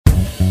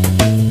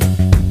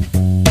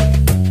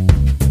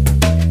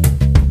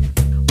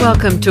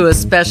Welcome to a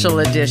special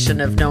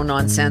edition of No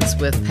Nonsense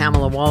with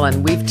Pamela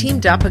Wallin. We've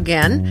teamed up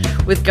again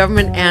with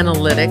Government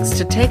Analytics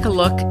to take a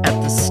look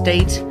at the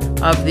state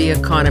of the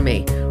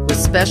economy with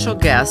special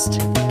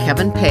guest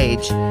Kevin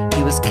Page.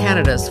 He was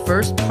Canada's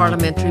first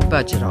parliamentary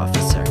budget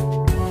officer.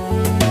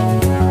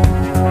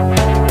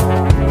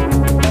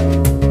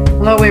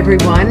 Hello,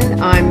 everyone.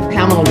 I'm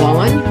Pamela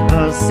Wallin,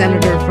 a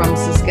senator from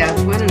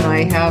Saskatchewan, and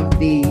I have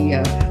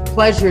the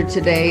pleasure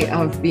today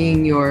of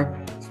being your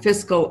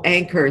fiscal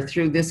anchor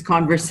through this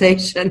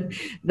conversation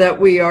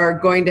that we are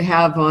going to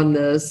have on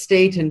the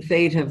state and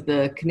fate of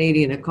the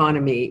Canadian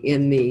economy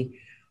in the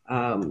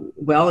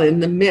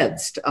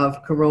midst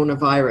of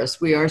coronavirus.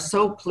 We are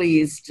so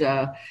pleased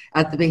at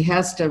the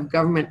behest of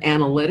Government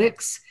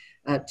Analytics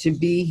to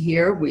be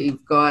here.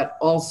 We've got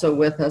also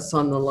with us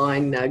on the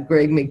line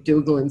Greg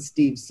McDougall and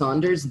Steve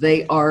Saunders.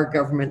 They are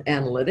Government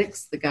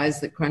Analytics, the guys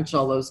that crunch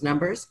all those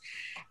numbers.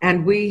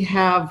 And we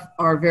have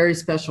our very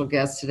special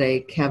guest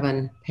today,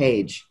 Kevin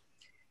Page.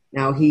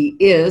 Now, he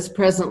is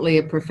presently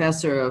a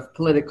professor of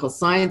political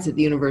science at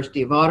the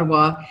University of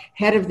Ottawa,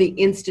 head of the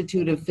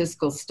Institute of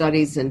Fiscal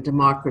Studies and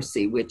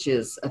Democracy, which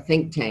is a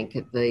think tank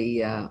at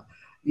the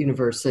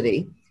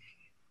university.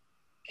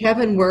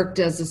 Kevin worked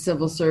as a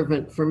civil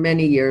servant for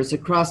many years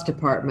across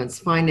departments,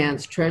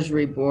 finance,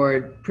 treasury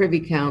board, privy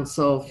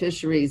council,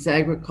 fisheries,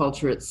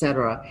 agriculture,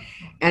 etc.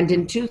 And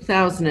in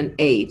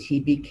 2008, he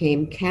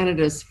became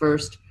Canada's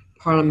first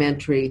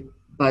parliamentary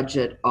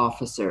budget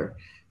officer,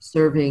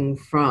 serving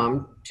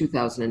from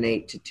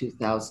 2008 to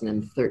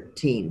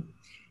 2013.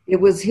 It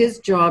was his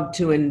job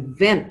to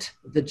invent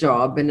the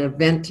job and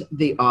invent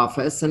the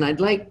office. And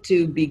I'd like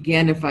to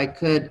begin, if I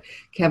could,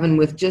 Kevin,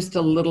 with just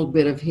a little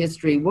bit of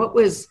history. What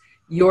was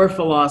your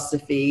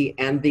philosophy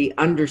and the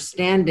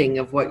understanding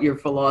of what your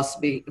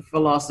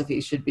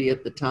philosophy should be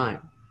at the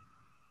time?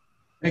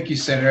 Thank you,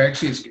 Senator.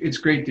 Actually, it's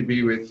great to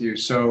be with you.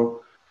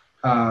 So,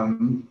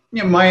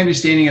 my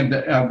understanding of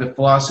the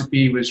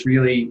philosophy was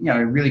really, it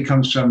really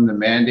comes from the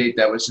mandate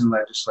that was in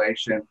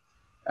legislation.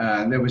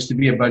 There was to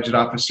be a budget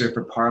officer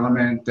for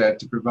Parliament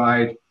to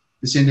provide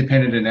this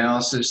independent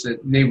analysis that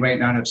they might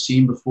not have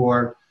seen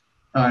before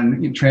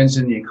on trends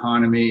in the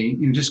economy,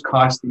 just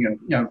costing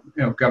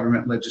of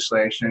government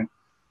legislation,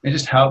 and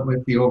just help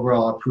with the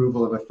overall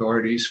approval of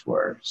authorities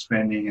for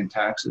spending and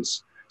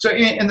taxes. So,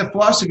 and the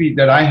philosophy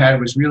that I had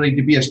was really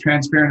to be as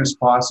transparent as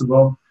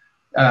possible,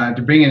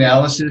 to bring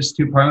analysis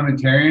to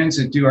parliamentarians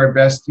and do our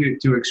best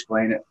to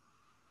explain it.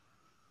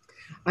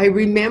 I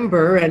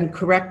remember, and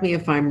correct me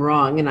if I'm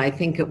wrong, and I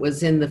think it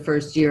was in the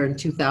first year in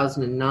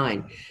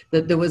 2009,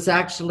 that there was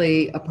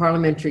actually a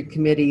parliamentary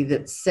committee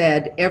that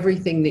said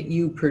everything that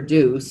you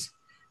produce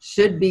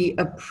should be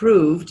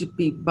approved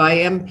by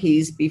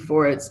MPs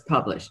before it's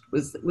published.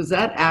 Was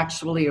that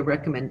actually a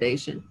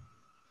recommendation?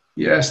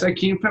 Yes, that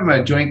came from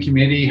a joint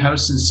committee,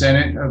 House and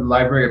Senate of the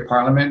Library of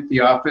Parliament. The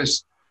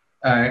office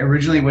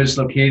originally was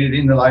located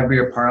in the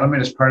Library of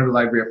Parliament as part of the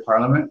Library of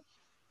Parliament.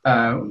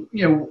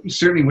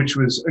 Certainly, which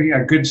was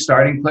a good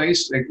starting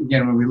place,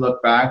 again, when we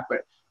look back.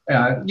 But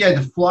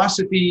the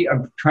philosophy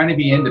of trying to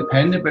be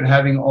independent, but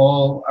having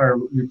all our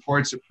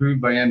reports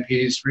approved by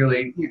MPs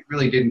really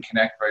didn't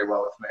connect very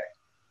well with me.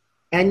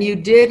 And you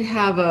did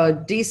have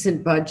a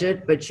decent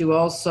budget, but you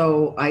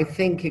also, I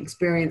think,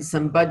 experienced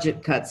some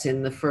budget cuts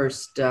in the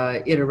first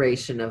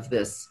iteration of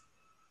this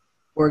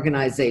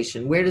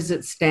organization. Where does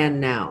it stand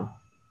now?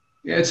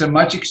 Yeah, it's a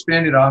much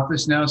expanded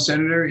office now,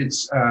 Senator.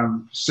 It's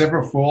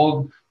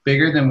several-fold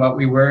bigger than what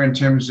we were in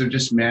terms of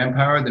just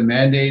manpower. The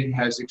mandate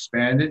has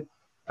expanded.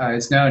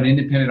 It's now an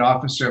independent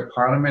officer of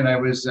Parliament. I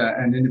was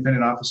an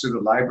independent officer of the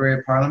Library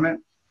of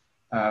Parliament.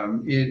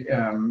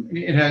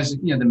 It has,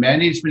 the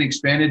mandate's been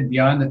expanded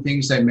beyond the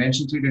things I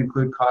mentioned to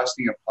include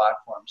costing of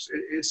platforms.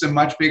 It's a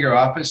much bigger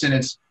office, and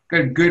it's got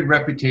a good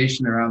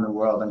reputation around the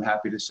world, I'm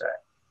happy to say.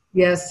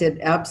 Yes, it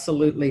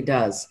absolutely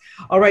does.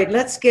 All right,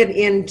 let's get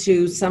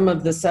into some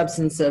of the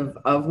substance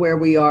of where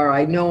we are.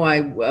 I know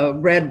I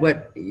read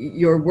what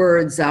your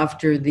words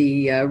after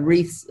the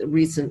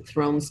recent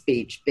throne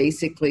speech,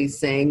 basically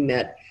saying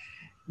that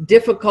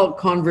difficult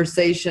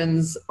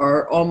conversations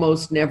are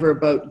almost never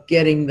about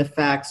getting the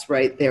facts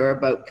right. They're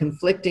about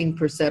conflicting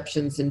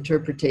perceptions,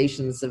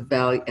 interpretations of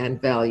value and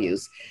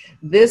values.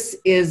 This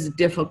is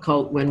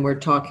difficult when we're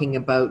talking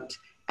about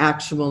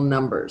actual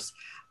numbers.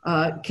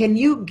 Can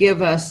you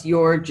give us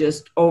your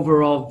just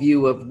overall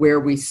view of where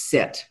we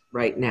sit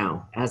right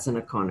now as an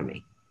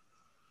economy?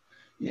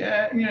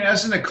 Yeah,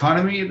 as an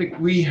economy,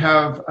 we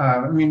have,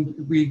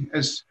 we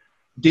as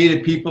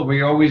data people,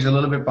 we're always a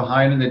little bit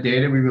behind in the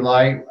data. We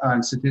rely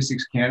on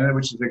Statistics Canada,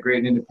 which is a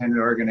great independent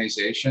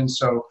organization.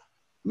 So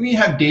we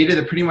have data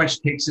that pretty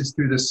much takes us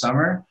through the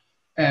summer,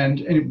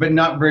 but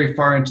not very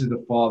far into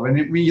the fall. And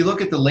when you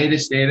look at the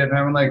latest data,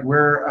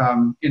 we're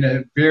in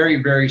a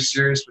very, very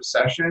serious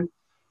recession.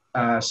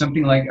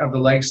 Something like of the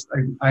likes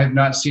I have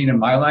not seen in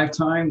my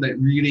lifetime, that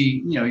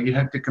really, you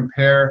have to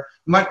compare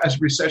a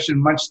recession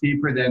much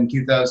deeper than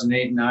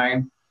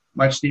 2008-9,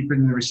 much deeper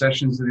than the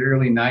recessions of the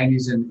early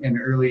 90s and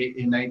early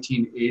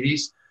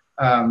 1980s.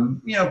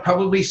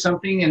 Probably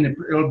something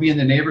it'll be in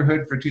the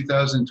neighborhood for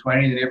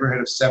 2020, the neighborhood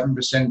of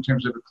 7% in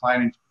terms of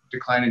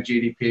decline in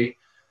GDP.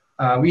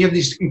 We have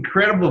these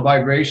incredible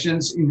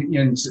vibrations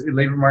in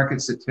labor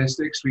market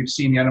statistics. We've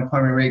seen the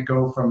unemployment rate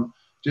go from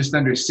just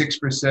under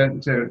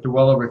 6% to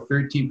well over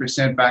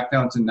 13%, back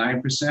down to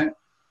 9%.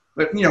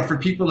 But for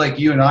people like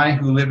you and I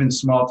who live in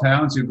small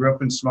towns, who grew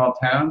up in small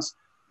towns,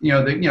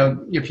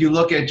 if you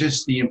look at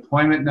just the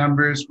employment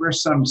numbers, we're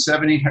some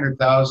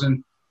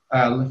 800,000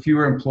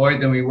 fewer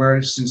employed than we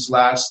were since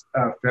last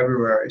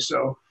February.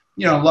 So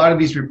a lot of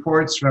these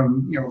reports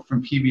from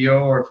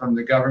PBO or from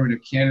the Government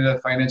of Canada,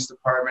 Finance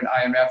Department,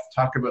 IMF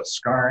talk about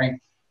scarring.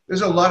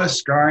 There's a lot of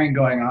scarring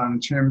going on in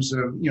terms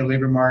of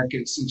labor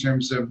markets, in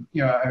terms of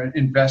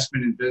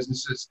investment in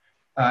businesses,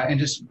 and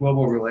just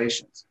global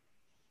relations.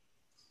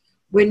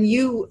 When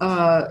you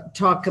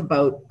talk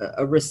about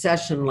a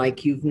recession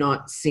like you've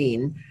not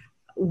seen,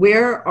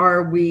 where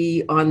are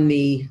we on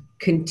the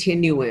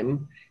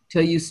continuum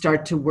till you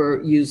start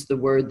to use the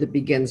word that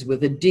begins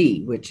with a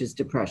D, which is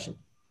depression?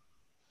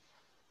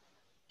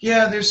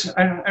 Yeah,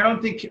 I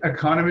don't think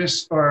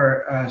economists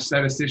or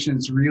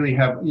statisticians really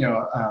have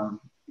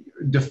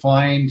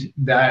defined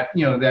that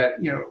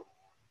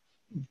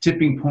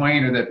tipping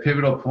point or that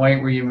pivotal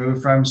point where you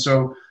move from.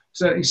 So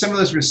some of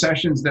those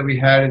recessions that we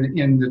had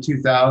in the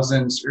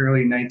 2000s,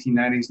 early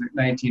 1990s,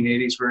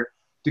 1980s were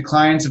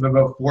declines of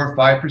about 4 or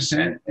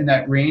 5% in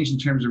that range in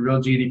terms of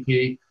real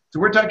GDP. So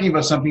we're talking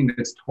about something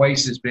that's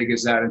twice as big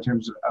as that in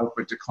terms of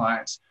output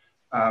declines.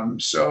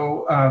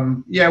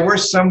 We're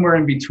somewhere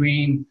in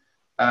between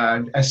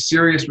a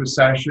serious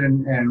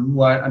recession and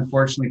what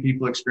unfortunately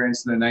people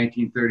experienced in the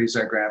 1930s,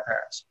 our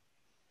grandparents.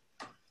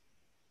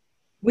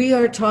 We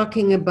are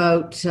talking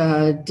about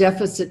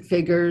deficit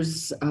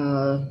figures,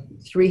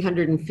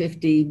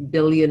 $350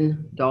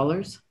 billion.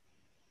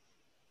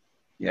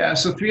 Yeah,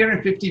 so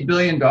 $350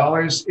 billion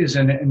is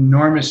an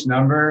enormous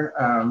number.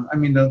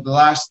 The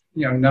last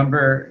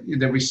number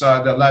that we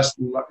saw, the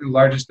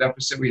largest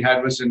deficit we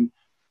had was in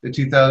the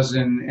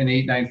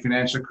 2008-9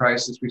 financial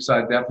crisis. We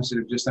saw a deficit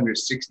of just under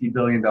 $60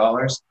 billion.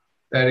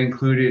 That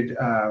included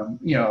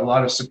a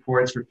lot of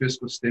supports for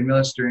fiscal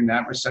stimulus during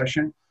that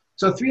recession.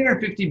 So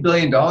 $350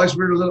 billion,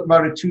 we're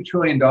about a $2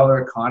 trillion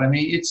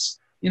economy. It's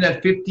in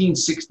that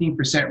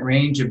 15-16%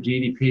 range of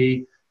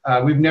GDP.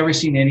 We've never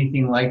seen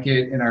anything like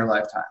it in our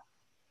lifetime.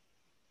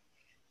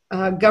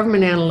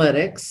 Government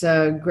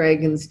Analytics,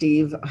 Greg and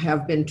Steve,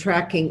 have been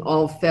tracking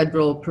all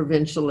federal,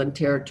 provincial, and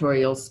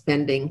territorial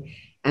spending,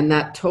 and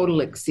that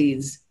total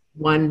exceeds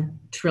 $1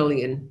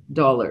 trillion,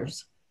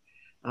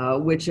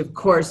 which of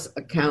course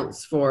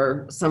accounts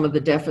for some of the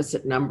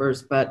deficit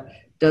numbers, but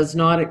does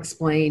not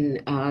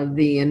explain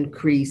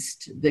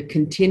the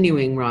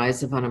continuing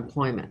rise of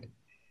unemployment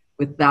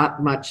with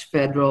that much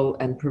federal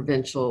and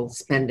provincial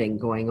spending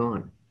going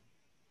on.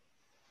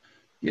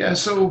 Yeah,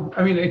 so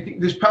I think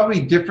there's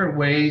probably different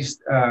ways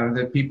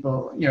that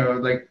people,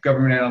 like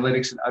Government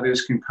Analytics and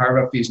others can carve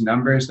up these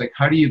numbers. Like,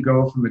 how do you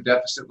go from a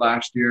deficit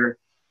last year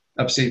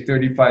of say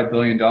 $35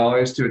 billion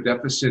to a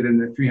deficit in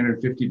the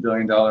 $350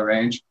 billion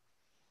range?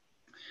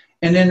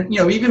 And then,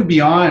 even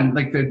beyond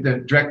like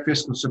the direct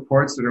fiscal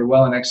supports that are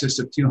well in excess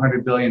of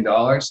 $200 billion,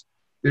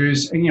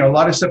 there's, a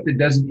lot of stuff that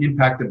doesn't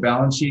impact the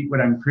balance sheet, but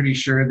I'm pretty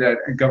sure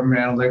that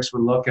Government Analytics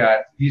will look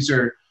at. These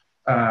are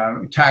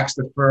tax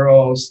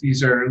deferrals,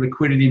 these are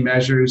liquidity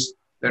measures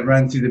that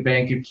run through the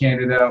Bank of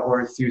Canada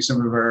or through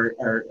some of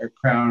our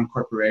crown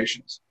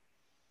corporations.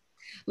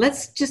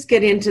 Let's just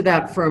get into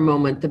that for a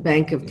moment, the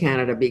Bank of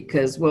Canada,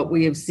 because what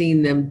we have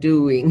seen them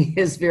doing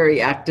is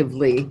very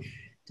actively,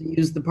 to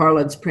use the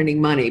parlance, printing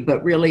money,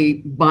 but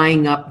really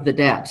buying up the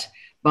debt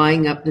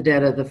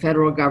of the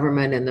federal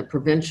government and the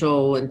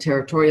provincial and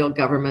territorial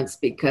governments,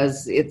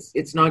 because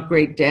it's not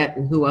great debt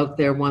and who out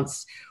there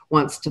wants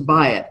to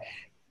buy it.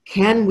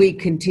 Can we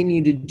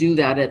continue to do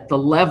that at the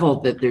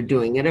level that they're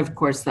doing it? Of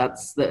course,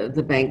 that's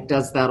the bank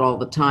does that all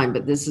the time,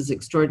 but this is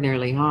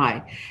extraordinarily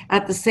high.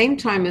 At the same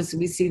time as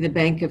we see the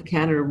Bank of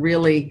Canada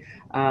really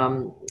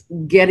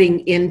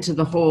getting into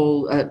the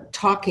whole,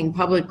 talking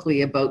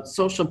publicly about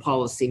social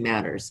policy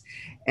matters,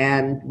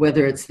 and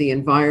whether it's the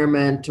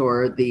environment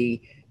or the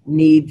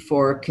need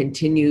for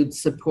continued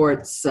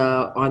supports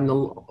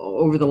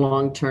over the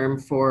long term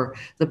for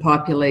the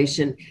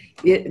population.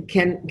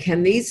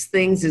 Can these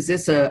things, is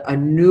this a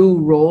new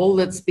role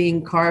that's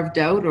being carved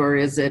out, or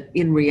is it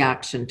in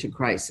reaction to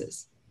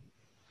crisis?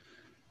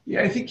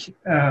 Yeah, I think,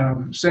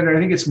 Senator, I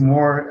think it's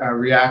more a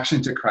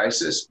reaction to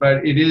crisis,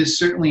 but it is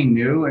certainly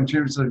new in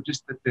terms of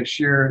just the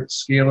sheer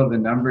scale of the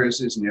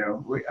numbers is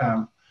new.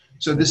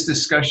 So this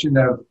discussion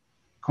of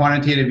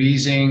quantitative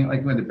easing,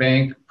 like when the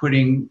bank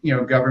putting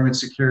government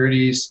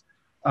securities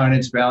on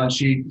its balance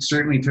sheet,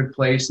 certainly took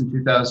place in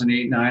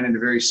 2008-9 in a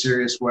very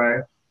serious way,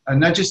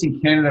 not just in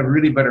Canada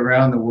really, but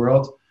around the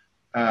world.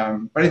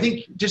 But I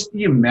think just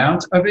the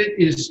amount of it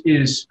is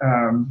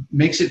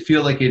makes it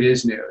feel like it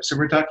is new. So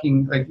we're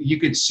talking, like, you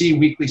could see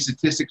weekly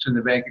statistics from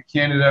the Bank of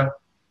Canada.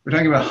 We're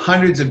talking about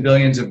hundreds of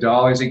billions of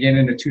dollars, again,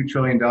 in a $2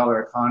 trillion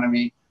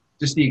economy,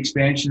 just the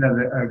expansion of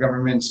the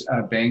government's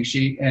bank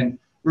sheet. And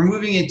we're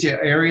moving into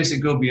areas that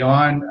go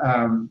beyond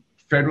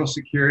federal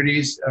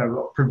securities,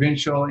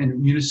 provincial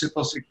and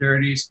municipal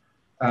securities,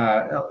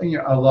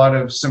 a lot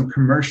of some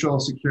commercial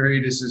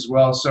securities as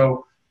well.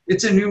 So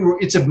it's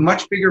a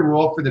much bigger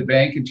role for the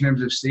bank in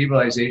terms of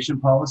stabilization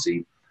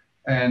policy.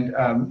 And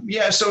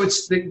so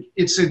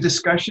it's a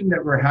discussion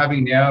that we're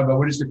having now about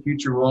what is the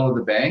future role of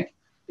the bank.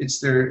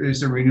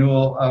 There's a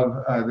renewal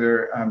of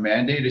their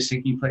mandate is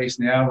taking place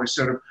now.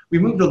 We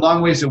moved a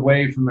long ways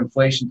away from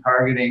inflation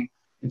targeting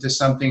into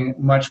something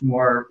much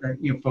more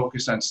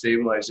focused on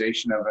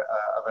stabilization of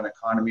an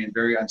economy in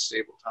very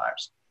unstable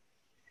times.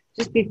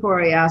 Just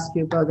before I ask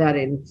you about that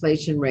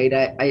inflation rate,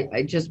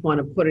 I just want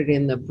to put it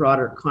in the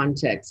broader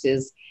context.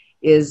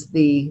 Is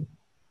the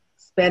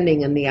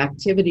spending and the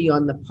activity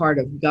on the part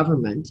of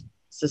government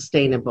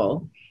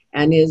sustainable?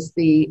 And is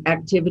the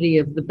activity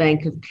of the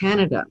Bank of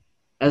Canada,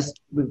 as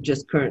we've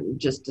just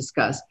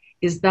discussed,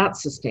 is that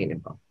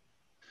sustainable?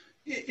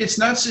 It's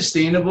not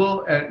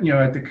sustainable at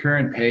the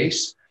current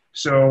pace.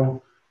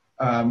 So,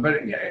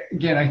 but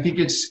again, I think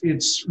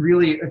it's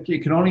really,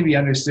 it can only be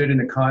understood in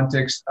the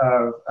context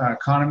of an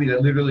economy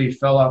that literally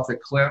fell off the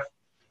cliff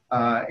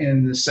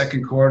in the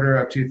second quarter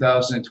of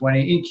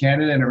 2020 in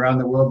Canada and around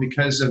the world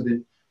because of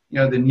the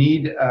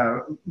need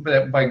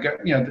that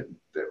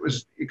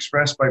was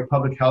expressed by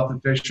public health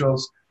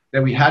officials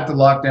that we had to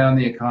lock down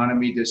the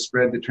economy to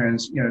spread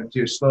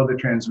to slow the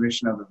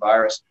transmission of the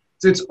virus.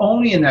 So it's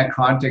only in that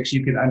context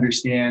you can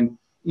understand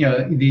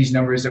these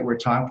numbers that we're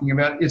talking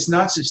about. It's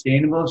not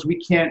sustainable. So we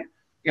can't.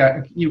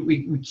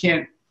 We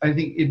can't. I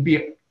think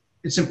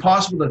it's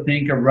impossible to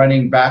think of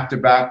running back to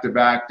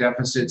back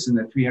deficits in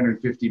the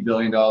 $350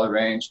 billion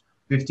range,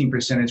 15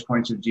 percentage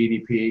points of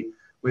GDP,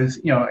 with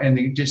and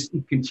the just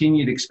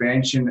continued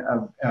expansion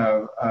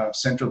of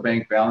central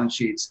bank balance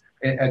sheets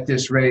at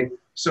this rate.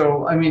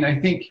 So I mean, I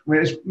think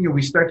as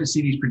we start to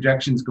see these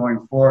projections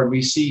going forward,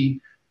 we see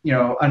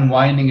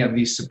unwinding of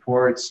these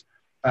supports.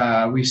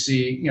 We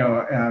see,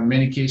 in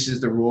many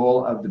cases, the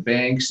role of the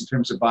banks in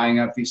terms of buying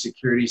up these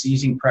securities,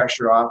 easing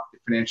pressure off the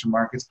financial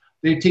markets.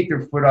 They take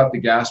their foot off the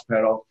gas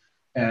pedal,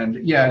 and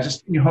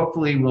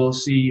hopefully we'll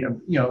see,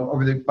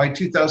 by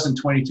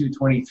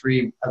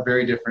 2022-23, a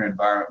very different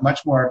environment,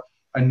 much more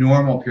a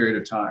normal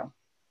period of time.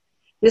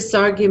 This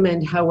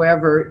argument,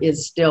 however,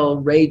 is still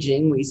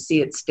raging. We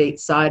see it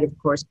stateside, of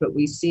course, but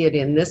we see it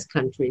in this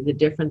country, the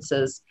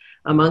differences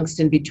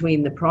amongst and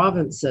between the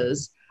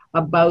provinces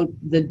about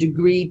the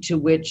degree to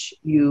which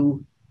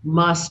you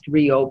must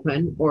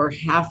reopen or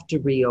have to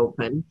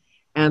reopen,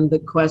 and the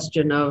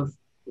question of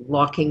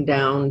locking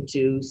down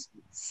to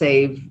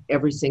save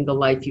every single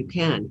life you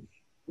can.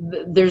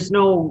 There's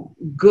no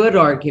good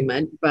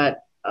argument,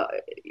 but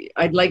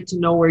I'd like to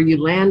know where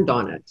you land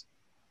on it.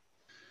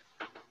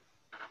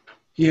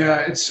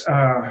 Yeah,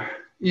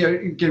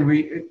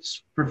 again,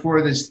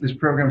 before this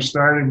program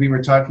started, we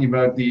were talking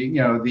about the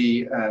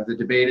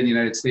debate in the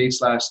United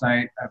States last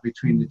night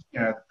between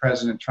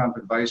President Trump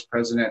and Vice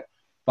President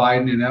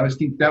Biden, and that was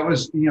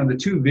the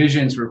two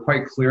visions were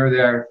quite clear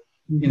there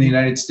in the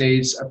United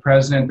States: a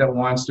president that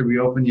wants to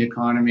reopen the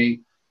economy,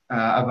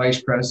 a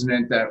vice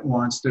president that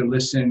wants to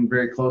listen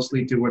very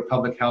closely to what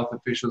public health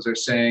officials are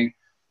saying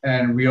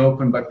and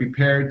reopen, but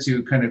prepared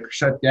to kind of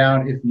shut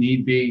down if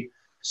need be.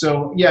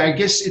 So yeah, I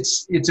guess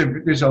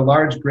there's a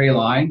large gray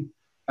line,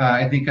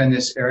 I think, on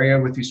this area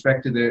with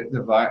respect to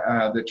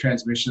the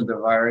transmission of the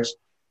virus.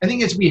 I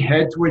think as we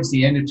head towards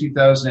the end of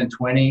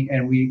 2020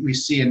 and we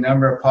see a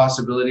number of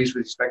possibilities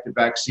with respect to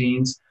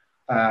vaccines,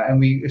 and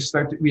we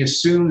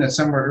assume that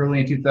somewhere early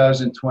in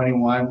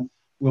 2021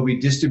 we'll be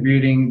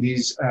distributing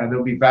these.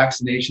 There'll be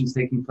vaccinations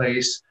taking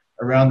place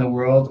around the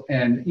world,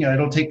 and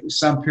it'll take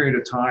some period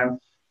of time.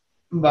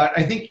 But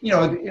I think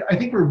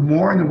we're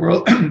more in the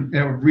world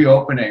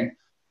reopening.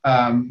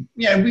 And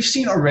we've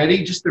seen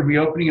already just the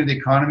reopening of the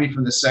economy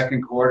from the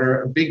second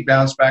quarter, a big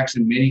bounce backs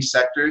in many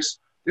sectors.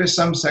 There's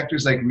some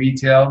sectors like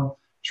retail,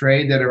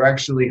 trade that are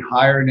actually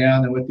higher now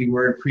than what they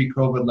were at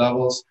pre-COVID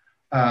levels.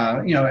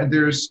 And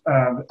there's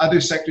other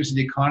sectors of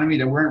the economy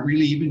that weren't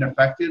really even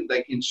affected,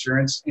 like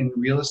insurance and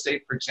real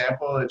estate, for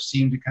example, have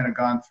seemed to kind of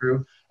gone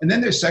through. And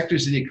then there's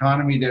sectors of the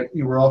economy that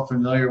we're all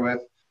familiar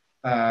with,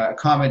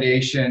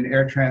 accommodation,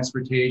 air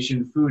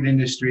transportation, food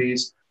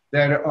industries,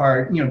 that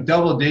are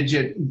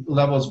double-digit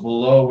levels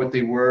below what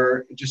they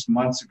were just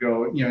months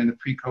ago, in the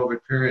pre-COVID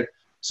period.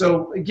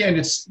 So again,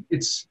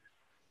 this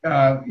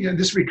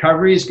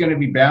recovery is going to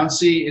be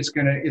bouncy.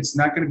 It's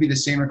not going to be the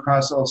same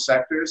across all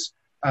sectors.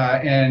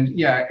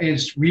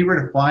 As we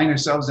were to find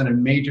ourselves in a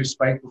major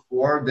spike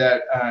before,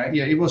 that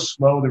it will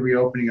slow the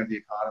reopening of the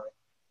economy.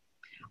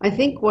 I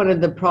think one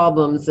of the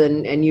problems,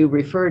 and you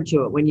referred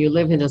to it, when you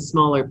live in a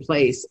smaller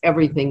place,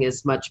 everything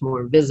is much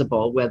more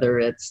visible, whether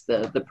it's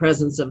the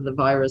presence of the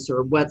virus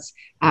or what's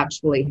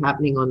actually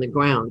happening on the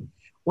ground.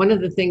 One of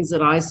the things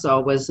that I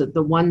saw was that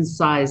the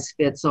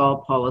one-size-fits-all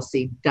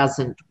policy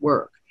doesn't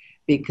work,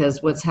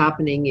 because what's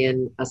happening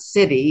in a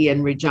city,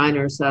 in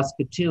Regina or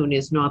Saskatoon,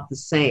 is not the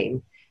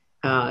same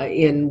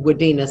in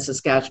Wadena,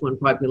 Saskatchewan,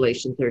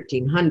 population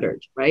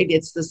 1,300, right?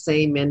 It's the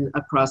same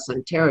across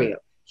Ontario.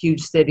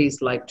 huge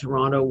cities like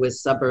Toronto with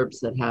suburbs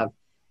that have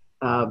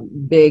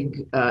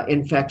big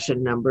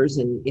infection numbers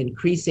and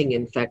increasing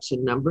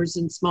infection numbers,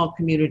 and small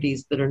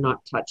communities that are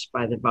not touched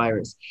by the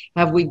virus.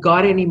 Have we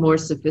got any more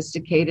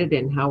sophisticated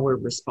in how we're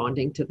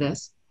responding to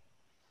this?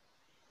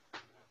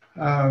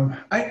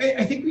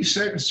 I think we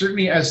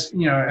certainly, as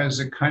you know, as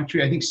a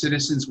country, I think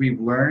citizens, we've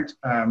learned.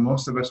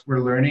 Most of us, we're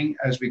learning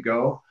as we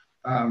go,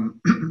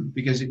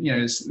 because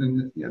it's,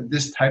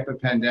 this type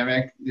of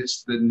pandemic,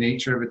 it's the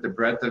nature of it, the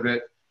breadth of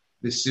it,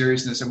 the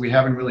seriousness that we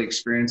haven't really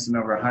experienced in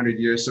over 100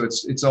 years. So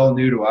it's all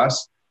new to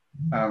us.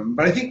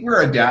 But I think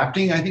we're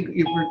adapting. I think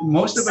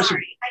most of us.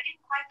 Sorry, I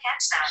didn't quite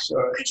catch that.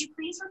 So, could you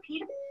please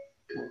repeat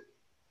it?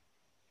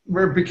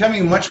 We're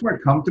becoming much more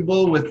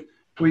comfortable with.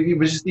 It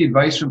was just the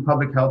advice from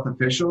public health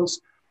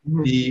officials,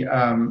 the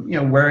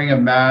wearing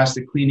of masks,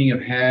 the cleaning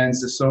of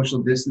hands, the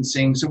social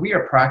distancing. So we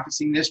are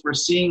practicing this. We're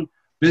seeing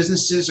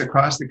businesses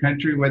across the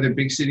country, whether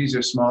big cities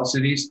or small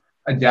cities,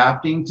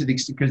 adapting to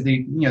because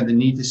the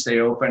need to stay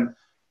open.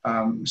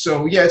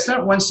 So yeah, it's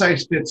not one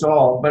size fits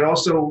all, but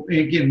also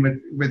again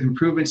with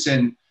improvements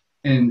in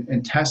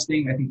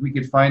testing, I think we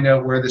could find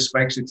out where the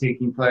spikes are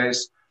taking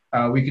place.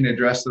 We can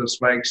address those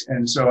spikes,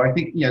 and so I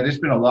think there's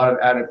been a lot of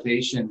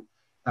adaptation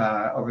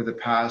over the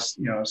past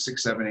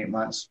 6, 7, 8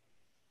 months.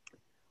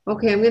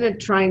 Okay, I'm going to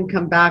try and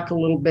come back a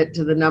little bit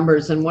to the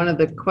numbers. And one of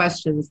the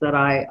questions that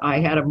I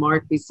had a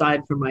mark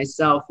beside for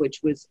myself,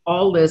 which was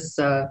all this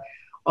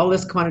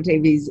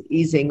quantitative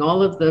easing,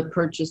 all of the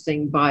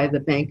purchasing by the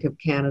Bank of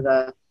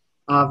Canada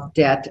of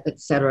debt, et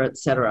cetera, et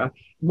cetera.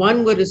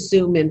 One would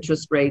assume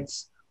interest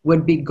rates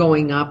would be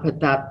going up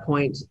at that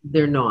point.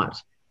 They're not.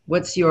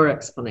 What's your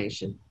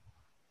explanation?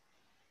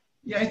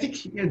 Yeah, I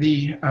think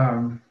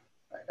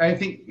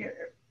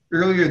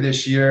earlier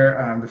this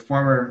year, the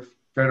former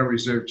Federal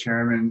Reserve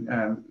Chairman,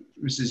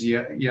 Mrs.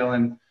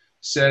 Yellen,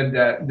 said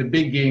that the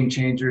big game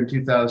changer in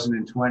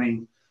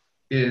 2020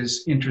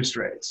 is interest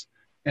rates.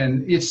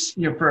 And it's,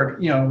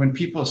 when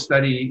people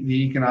study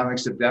the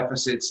economics of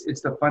deficits,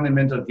 it's the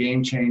fundamental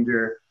game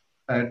changer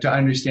to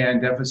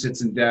understand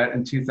deficits and debt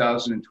in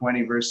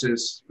 2020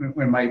 versus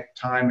when my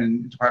time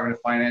in the Department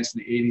of Finance in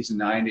the 80s and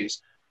 90s.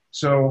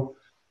 So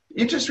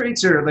interest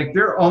rates are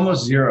they're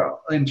almost zero.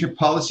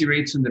 Policy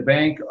rates in the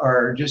bank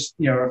are just,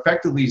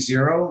 effectively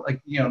zero,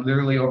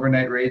 literally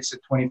overnight rates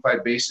at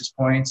 25 basis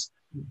points.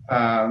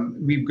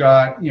 We've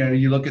got,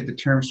 you look at the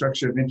term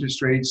structure of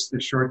interest rates, the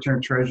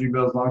short-term treasury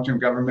bills, long-term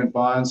government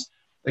bonds,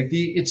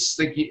 these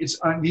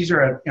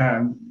are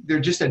they're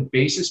just at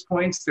basis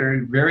points.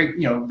 They're very,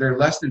 they're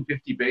less than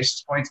 50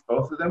 basis points,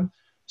 both of them.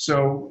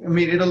 So,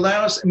 it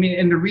allows,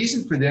 and the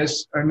reason for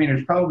this,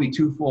 it's probably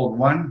twofold.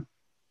 One,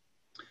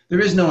 there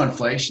is no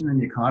inflation in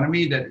the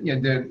economy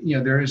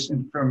there is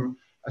from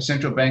a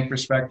central bank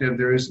perspective.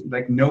 There is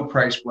no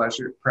price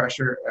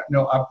pressure,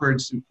 no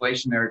upwards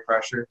inflationary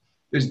pressure.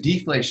 There's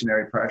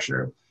deflationary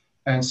pressure.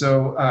 And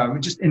so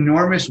just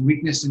enormous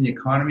weakness in the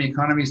economy.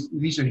 Economies,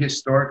 these are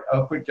historic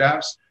output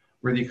gaps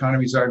where the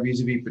economies are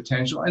vis-a-vis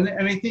potential. And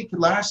I think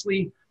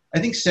lastly, I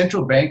think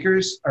central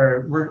bankers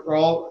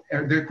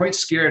they're quite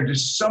scared.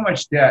 There's so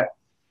much debt,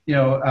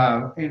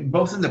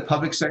 both in the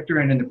public sector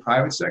and in the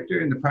private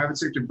sector. In the private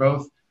sector,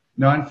 both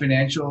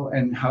non-financial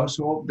and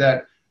household,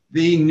 that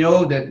they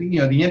know that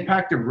the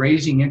impact of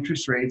raising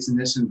interest rates in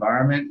this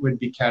environment would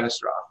be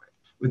catastrophic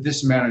with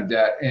this amount of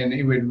debt, and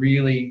it would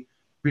really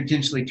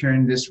potentially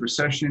turn this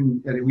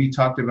recession that we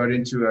talked about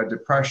into a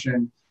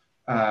depression,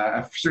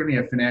 certainly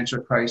a financial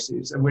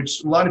crisis,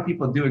 which a lot of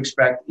people do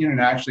expect.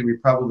 Internationally, we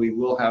probably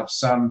will have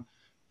some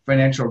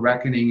financial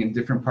reckoning in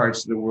different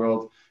parts of the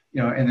world,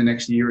 in the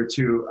next year or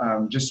two,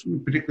 just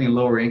particularly in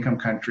lower income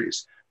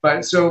countries.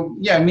 But so,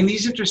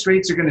 these interest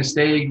rates are going to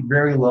stay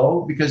very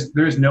low because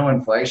there's no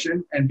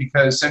inflation, and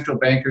because central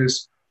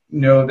bankers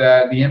know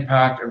that the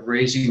impact of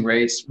raising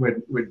rates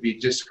would be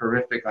just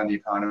horrific on the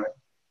economy.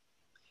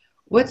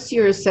 What's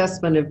your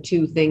assessment of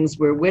two things?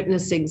 We're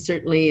witnessing,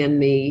 certainly in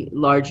the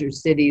larger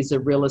cities, a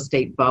real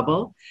estate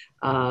bubble.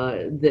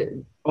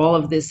 All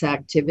of this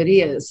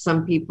activity,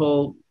 some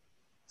people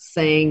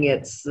saying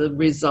it's the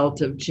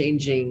result of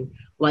changing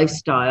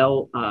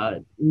lifestyle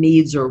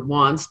needs or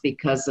wants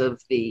because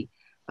of the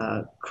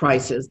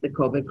crisis, the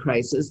COVID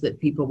crisis, that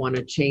people want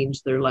to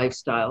change their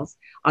lifestyles.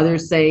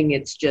 Others saying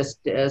it's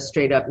just a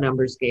straight up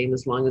numbers game.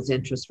 As long as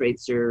interest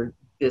rates are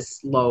this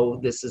low,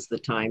 this is the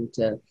time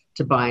to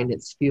buy, and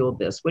it's fueled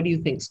this. What do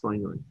you think's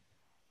going on?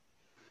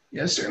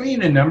 Yeah, certainly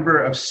in a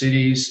number of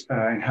cities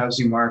and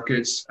housing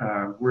markets,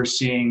 we're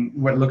seeing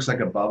what looks like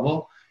a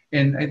bubble.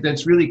 And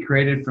that's really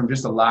created from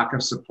just a lack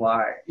of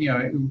supply.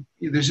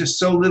 There's just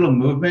so little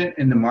movement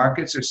in the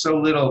markets. There's so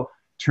little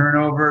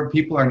turnover.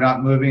 People are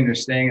not moving. They're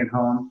staying at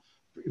home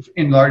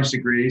in large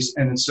degrees.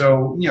 And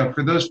so,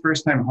 for those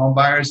first-time home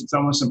buyers, it's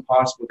almost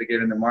impossible to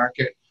get in the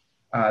market.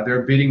 There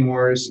are bidding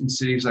wars in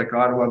cities like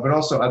Ottawa, but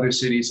also other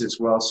cities as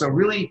well. So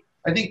really,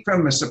 I think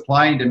from a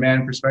supply and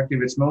demand perspective,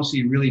 it's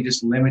mostly really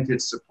just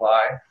limited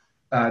supply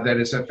that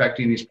is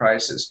affecting these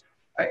prices.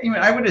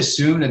 I would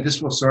assume that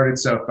this will sort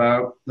itself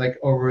out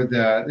over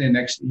the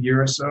next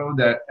year or so,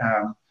 that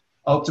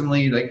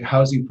ultimately, like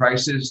housing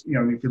prices,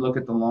 if you look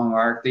at the long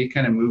arc, they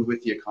kind of move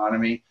with the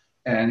economy.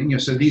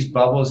 And, so these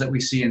bubbles that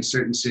we see in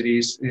certain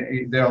cities,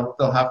 they'll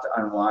have to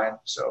unwind.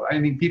 So I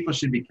think people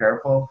should be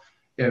careful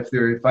if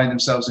they find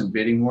themselves in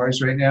bidding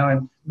wars right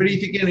now. But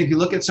if you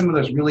look at some of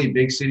those really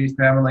big cities,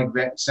 Pamela, like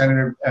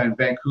Senator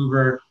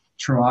Vancouver,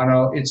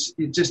 Toronto, it's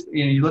just,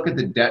 you look at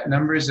the debt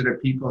numbers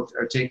that people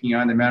are taking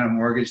on, the amount of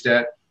mortgage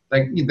debt,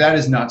 like that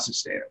is not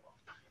sustainable.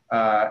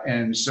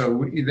 And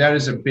so that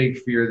is a big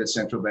fear that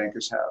central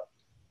bankers have.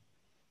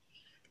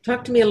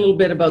 Talk to me a little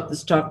bit about the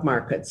stock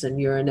markets and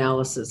your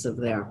analysis of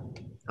them.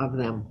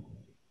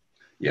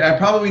 Yeah, I'm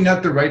probably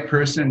not the right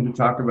person to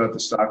talk about the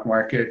stock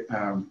market.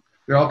 There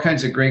are all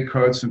kinds of great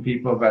quotes from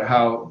people about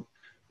how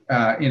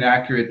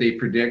inaccurate they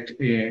predict,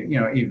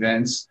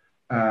 events.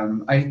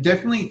 I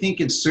definitely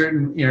think in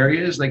certain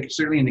areas, like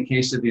certainly in the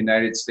case of the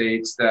United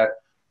States, that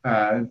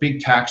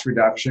big tax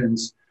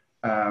reductions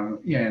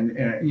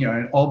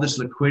and all this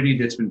liquidity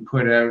that's been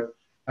put out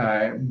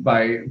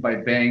by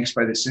banks,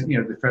 by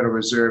the Federal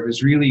Reserve,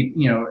 is really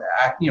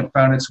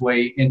found its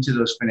way into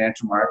those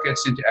financial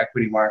markets, into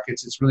equity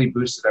markets. It's really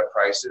boosted up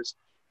prices.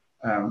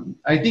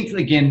 I think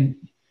again,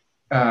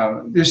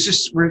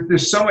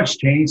 there's so much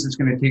change that's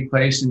going to take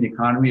place in the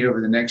economy over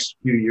the next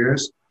few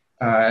years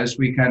as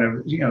we kind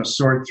of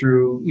sort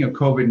through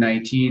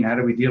COVID-19. How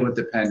do we deal with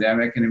the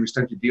pandemic, and then we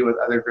start to deal with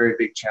other very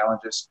big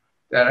challenges.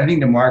 That I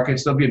think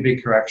there'll be a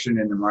big correction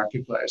in the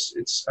marketplace.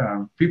 It's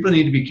people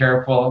need to be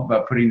careful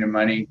about putting their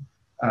money,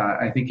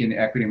 I think, in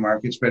equity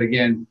markets. But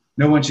again,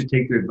 no one should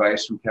take the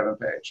advice from Kevin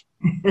Page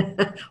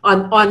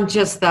on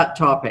just that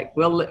topic.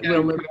 We'll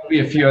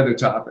be a few other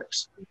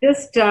topics.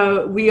 Just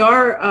we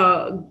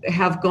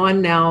have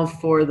gone now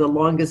for the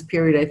longest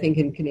period, I think,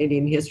 in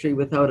Canadian history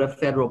without a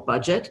federal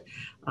budget.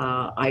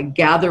 I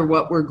gather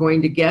what we're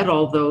going to get,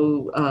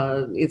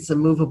 although it's a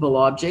movable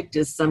object,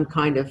 is some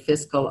kind of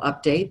fiscal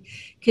update.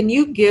 Can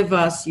you give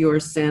us your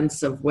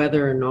sense of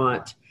whether or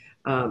not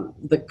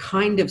the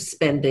kind of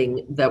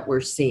spending that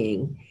we're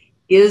seeing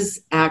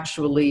is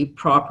actually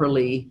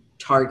properly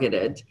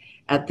targeted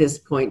at this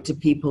point to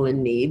people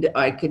in need?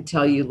 I could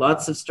tell you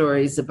lots of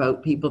stories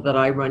about people that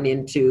I run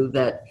into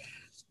that,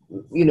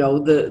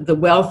 the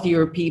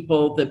wealthier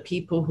people, the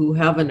people who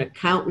have an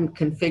accountant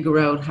can figure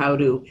out how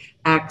to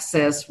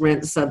access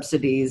rent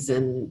subsidies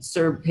and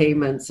CERB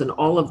payments and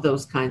all of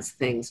those kinds of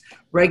things.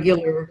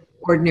 Regular,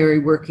 ordinary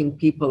working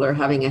people are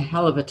having a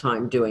hell of a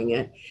time doing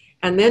it.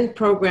 And then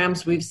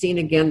programs, we've seen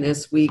again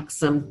this week,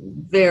 some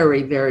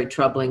very, very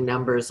troubling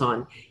numbers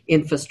on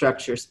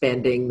infrastructure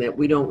spending that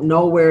we don't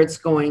know where it's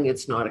going.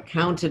 It's not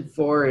accounted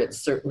for. It's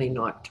certainly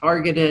not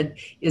targeted.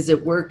 Is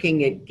it working?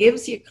 It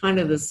gives you kind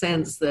of the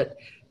sense that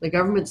the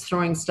government's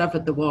throwing stuff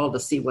at the wall to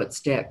see what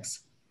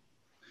sticks.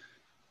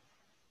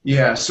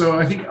 Yeah, so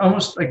I think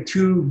almost like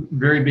two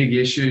very big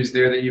issues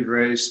there that you've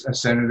raised,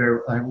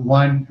 Senator.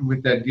 One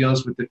that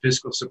deals with the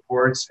fiscal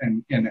supports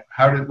and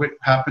what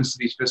happens to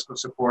these fiscal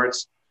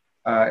supports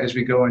as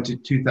we go into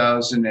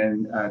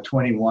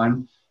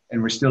 2021,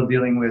 and we're still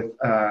dealing with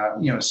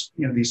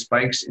these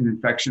spikes in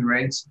infection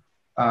rates,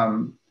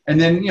 and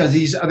then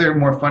these other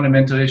more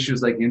fundamental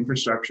issues like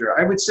infrastructure.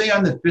 I would say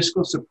on the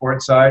fiscal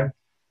support side,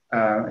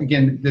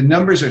 again, the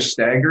numbers are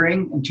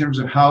staggering in terms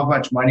of how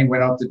much money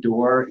went out the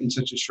door in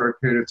such a short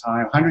period of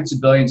time. Hundreds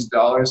of billions of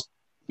dollars,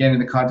 again, in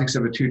the context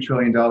of a $2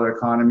 trillion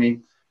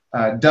economy,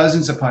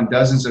 dozens upon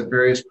dozens of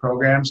various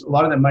programs. A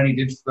lot of the money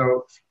did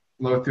flow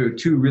through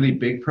two really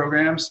big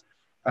programs,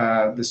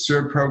 the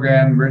CERB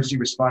program, Emergency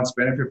Response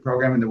Benefit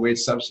Program, and the Wage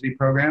Subsidy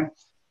Program.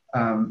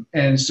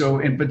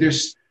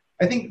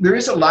 I think there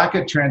is a lack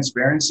of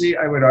transparency,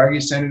 I would argue,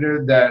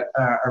 Senator, that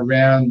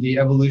around the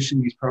evolution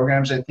of these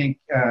programs. I think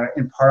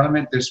in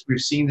Parliament,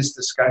 we've seen this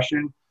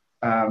discussion.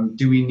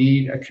 Do we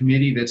need a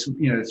committee that's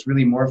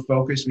really more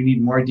focused? We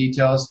need more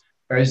details.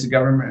 Or is the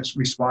government's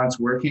response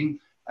working?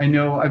 I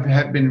know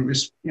I've been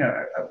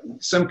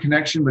some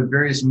connection with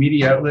various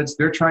media outlets.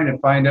 They're trying to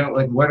find out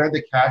what are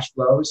the cash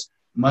flows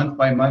month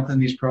by month in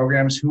these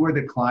programs? Who are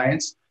the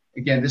clients?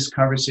 Again, this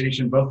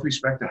conversation both with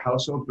respect to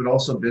households, but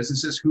also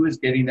businesses. Who is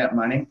getting that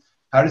money?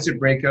 How does it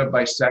break out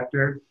by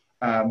sector,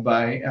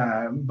 by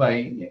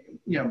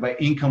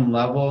income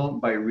level,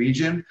 by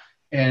region?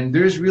 And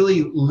there's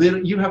really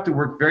little. You have to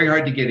work very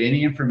hard to get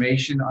any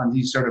information on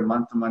these sort of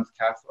month-to-month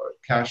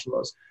cash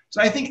flows.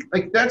 So I think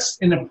that's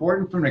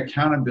important from an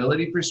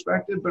accountability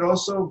perspective, but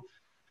also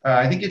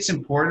I think it's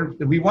important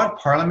that we want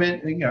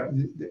Parliament,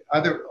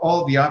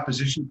 all the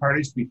opposition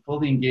parties to be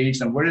fully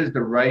engaged on what is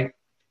the right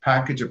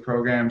package of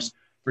programs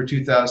for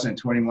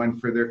 2021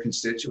 for their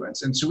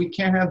constituents. And so we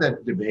can't have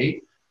that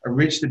debate, a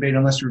rich debate,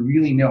 unless we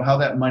really know how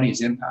that money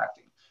is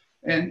impacting.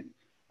 And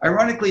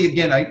ironically,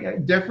 again, I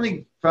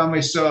definitely found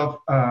myself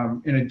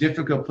in a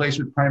difficult place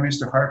with Prime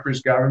Minister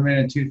Harper's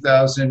government in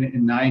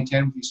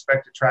 2009-10 with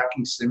respect to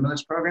tracking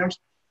stimulus programs.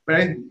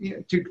 But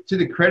to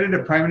the credit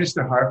of Prime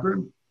Minister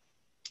Harper,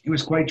 he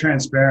was quite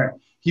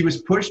transparent. He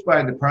was pushed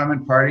by the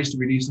Parliament parties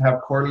to have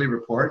quarterly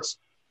reports.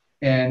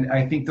 And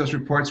I think those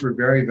reports were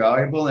very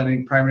valuable. And I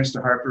think Prime Minister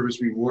Harper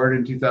was rewarded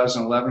in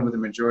 2011 with a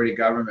majority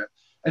government.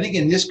 I think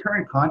in this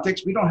current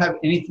context, we don't have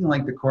anything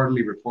like the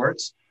quarterly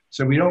reports.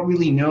 So we don't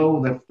really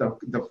know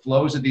the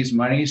flows of these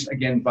monies,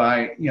 again,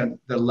 by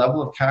the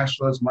level of cash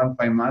flows month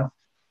by month,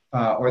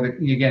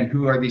 again,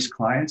 who are these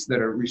clients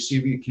that are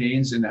receiving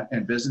Canadians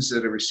and businesses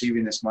that are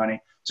receiving this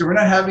money. So we're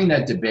not having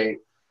that debate.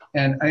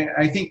 And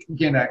I think,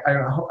 again, I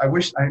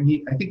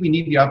think we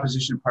need the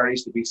opposition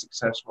parties to be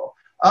successful.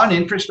 On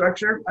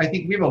infrastructure, I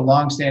think we have a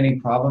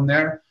long-standing problem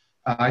there.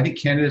 I think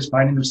Canada is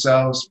finding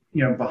themselves,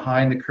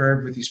 behind the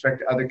curve with respect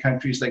to other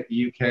countries like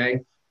the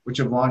UK, which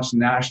have launched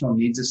national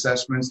needs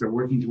assessments. They're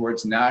working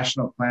towards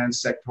national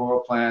plans,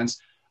 sectoral plans,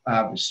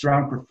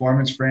 strong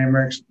performance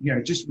frameworks,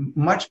 just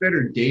much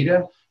better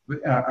data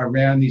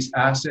around these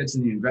assets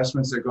and the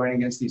investments that are going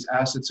against these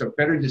assets. So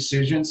better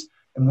decisions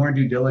and more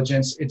due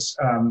diligence. It's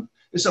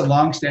a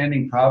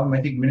long-standing problem.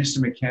 I think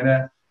Minister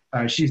McKenna,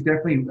 she's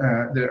definitely,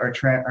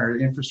 our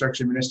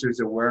infrastructure minister is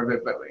aware of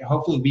it, but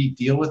hopefully we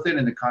deal with it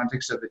in the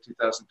context of the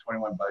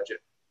 2021 budget.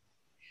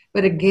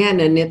 But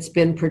again, and it's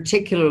been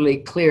particularly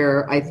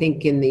clear, I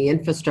think, in the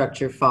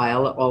infrastructure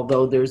file,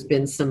 although there's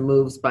been some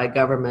moves by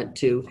government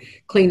to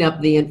clean up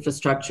the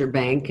infrastructure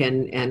bank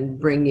and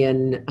bring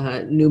in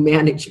new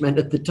management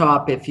at the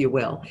top, if you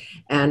will.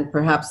 And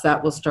perhaps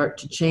that will start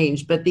to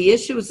change. But the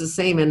issue is the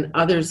same, and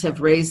others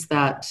have raised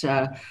that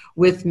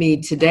with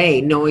me today,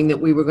 knowing that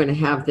we were going to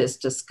have this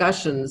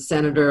discussion.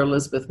 Senator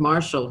Elizabeth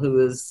Marshall,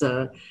 who is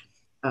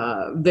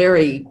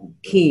very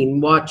keen,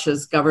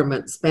 watches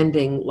government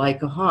spending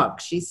like a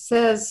hawk. She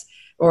says,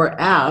 or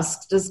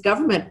asks, does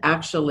government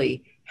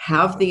actually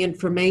have the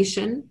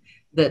information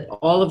that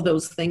all of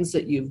those things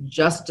that you've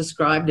just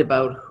described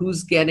about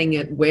who's getting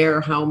it,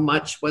 where, how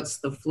much, what's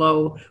the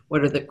flow,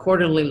 what are the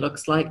quarterly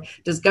looks like?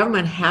 Does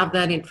government have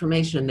that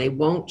information? They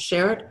won't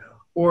share it,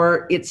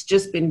 or it's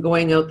just been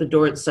going out the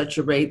door at such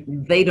a rate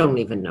they don't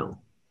even know?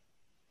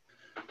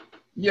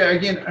 Yeah,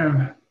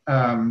 again,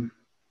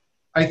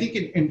 I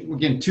think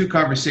again, two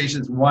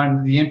conversations.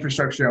 One, the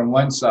infrastructure on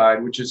one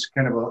side, which is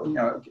kind of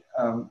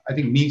I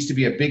think needs to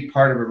be a big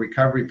part of a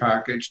recovery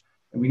package,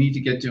 and we need to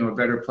get to a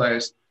better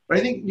place. But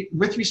I think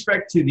with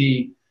respect to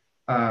the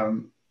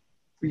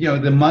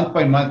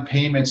month-by-month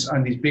payments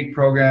on these big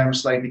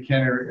programs like the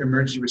Canada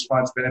Emergency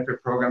Response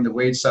Benefit Program, the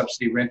wage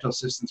subsidy, rental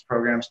assistance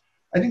programs,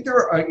 I think there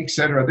are, et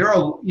cetera.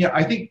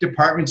 I think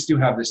departments do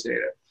have this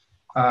data.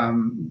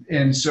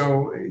 And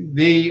so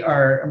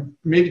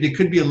maybe they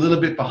could be a little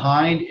bit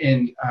behind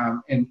in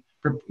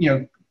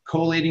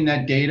collating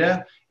that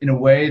data in a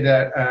way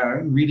that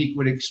really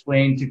would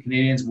explain to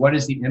Canadians what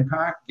is the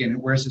impact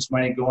and where's this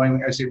money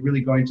going? Is it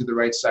really going to the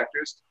right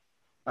sectors?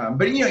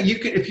 But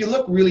if you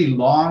look really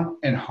long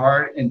and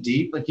hard and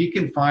deep, like you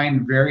can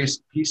find various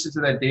pieces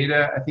of that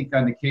data. I think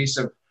on the case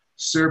of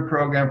CERB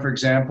program, for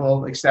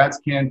example, like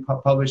StatsCan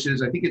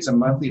publishes, I think it's a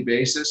monthly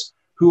basis.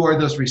 Who are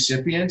those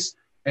recipients?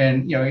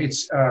 And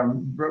it's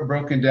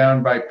broken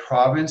down by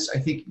province, I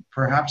think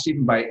perhaps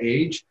even by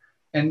age.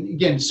 And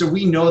again, so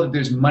we know that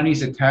there's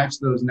monies attached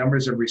to those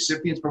numbers of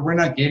recipients, but we're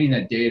not getting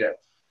that data.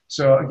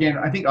 So again,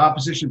 I think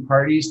opposition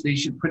parties, they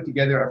should put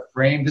together a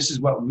frame. This is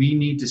what we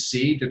need to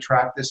see to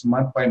track this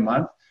month by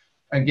month.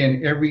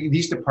 Again,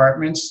 these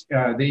departments,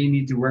 they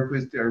need to work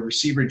with their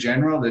receiver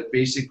general that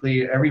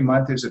basically every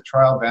month there's a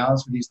trial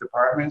balance for these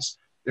departments.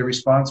 They're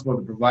responsible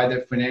to provide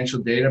that financial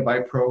data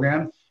by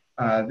program.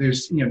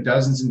 There's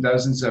dozens and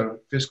dozens of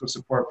fiscal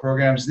support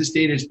programs. This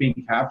data is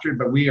being captured,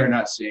 but we are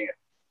not seeing it.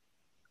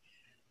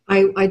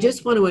 I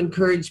just want to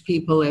encourage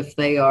people, if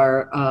they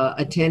are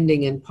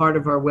attending and part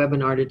of our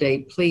webinar today,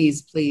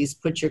 please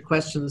put your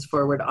questions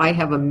forward. I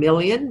have a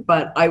million,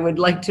 but I would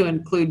like to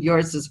include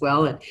yours as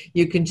well. And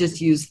you can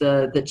just use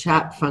the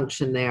chat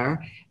function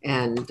there,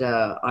 and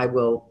I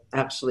will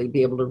actually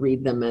be able to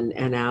read them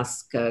and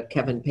ask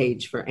Kevin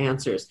Page for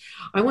answers.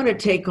 I want to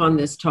take on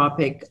this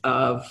topic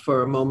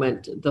for a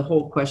moment, the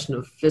whole question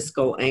of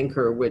fiscal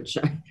anchor, which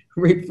I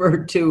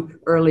referred to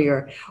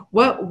earlier.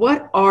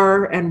 What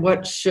are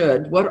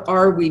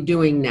we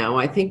doing now?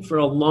 I think for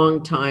a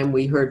long time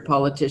we heard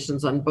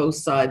politicians on both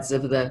sides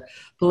of the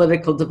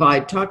political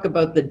divide talk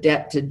about the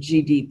debt to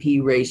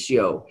GDP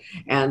ratio,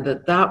 and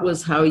that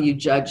was how you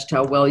judged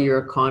how well your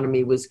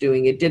economy was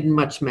doing. It didn't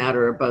much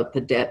matter about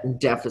the debt and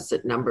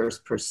deficit numbers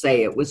per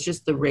se. It was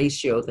just the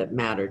ratio that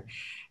mattered.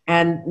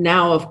 And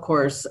now, of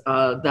course,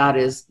 that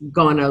is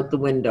gone out the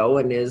window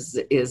and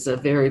is a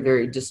very,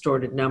 very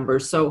distorted number.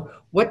 So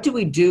what do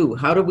we do?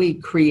 How do we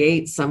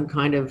create some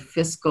kind of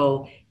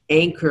fiscal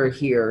anchor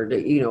here?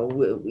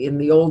 In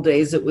the old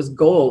days, it was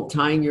gold,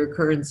 tying your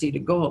currency to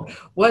gold.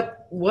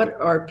 What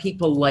are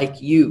people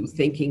like you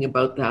thinking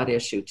about that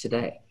issue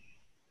today?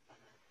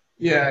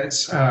 Yeah,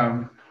 it's.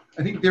 I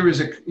think there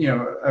was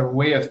a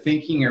way of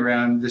thinking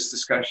around this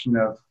discussion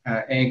of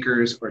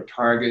anchors or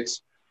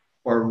targets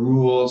or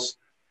rules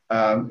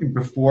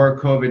before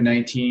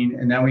COVID-19,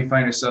 and now we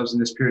find ourselves in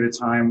this period of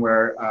time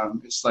where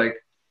it's like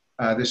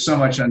there's so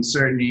much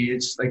uncertainty.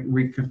 It's like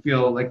we could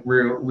feel like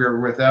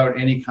we're without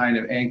any kind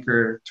of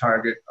anchor,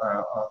 target,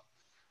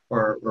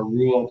 or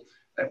rule.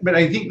 but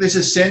I think there's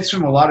a sense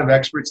from a lot of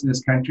experts in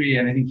this country,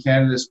 and I think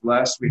Canada's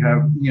blessed. We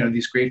have,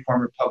 these great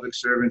former public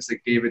servants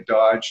like David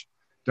Dodge,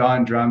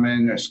 Don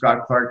Drummond, or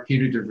Scott Clark,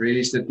 Peter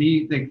DeVries, that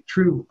the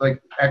true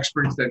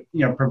experts that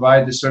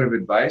provide this sort of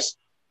advice.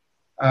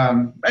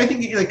 I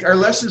think our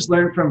lessons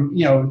learned from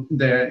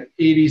the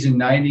 80s and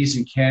 90s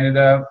in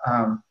Canada,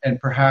 and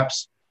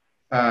perhaps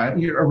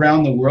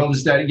around the world,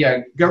 is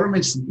that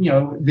governments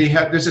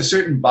there's a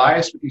certain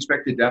bias with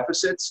respect to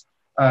deficits.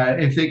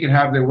 If they can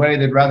have their way,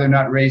 they'd rather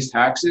not raise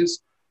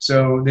taxes,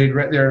 so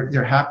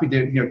they're happy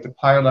to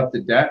pile up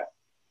the debt.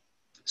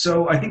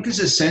 So I think there's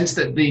a sense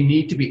that they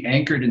need to be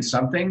anchored in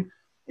something.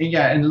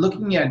 And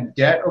looking at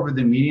debt over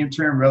the medium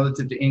term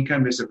relative to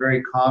income is a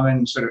very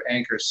common sort of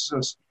anchor.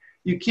 So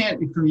you can't,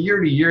 from year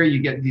to year, you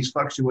get these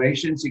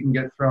fluctuations, you can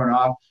get thrown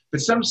off.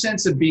 But some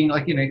sense of being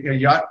like a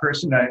yacht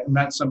person, I'm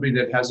not somebody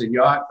that has a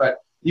yacht, but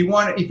you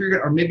want,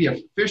 or maybe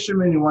a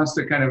fisherman who wants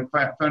to kind of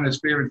find his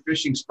favorite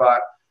fishing spot,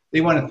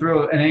 they want to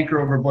throw an anchor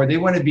overboard. They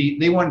want to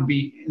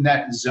be in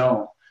that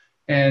zone.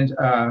 And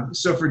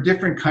so for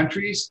different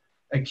countries,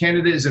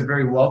 Canada is a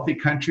very wealthy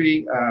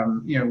country.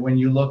 When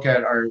you look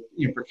at our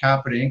per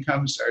capita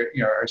incomes,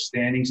 our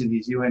standings in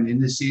these UN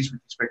indices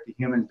with respect to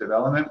human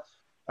development,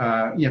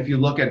 if you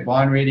look at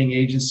bond rating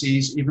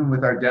agencies, even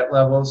with our debt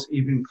levels,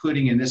 even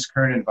including in this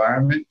current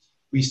environment,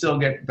 we still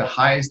get the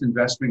highest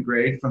investment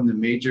grade from the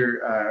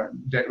major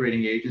debt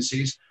rating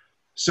agencies.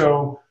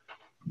 So,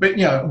 but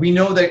we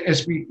know that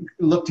as we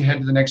look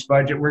ahead to the next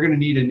budget, we're going to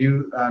need a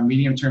new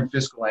medium-term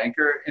fiscal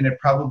anchor, and it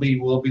probably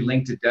will be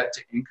linked to debt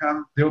to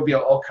income. There will be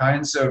all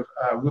kinds of,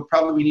 we'll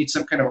probably need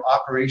some kind of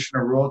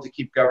operational role to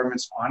keep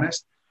governments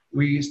honest.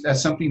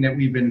 That's something that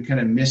we've been kind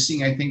of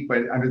missing, I think,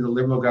 under the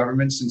Liberal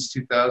government since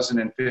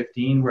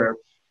 2015, where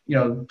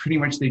pretty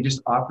much they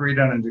just operate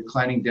on a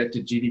declining debt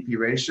to GDP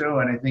ratio.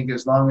 And I think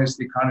as long as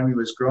the economy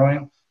was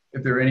growing,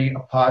 if there were any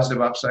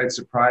positive upside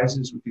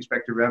surprises with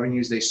respect to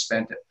revenues, they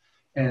spent it.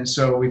 And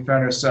so we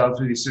found ourselves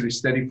with this sort of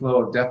steady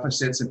flow of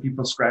deficits and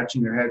people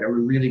scratching their head, are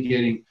we really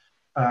getting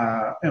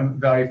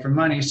value for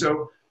money?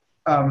 So,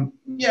 and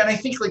I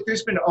think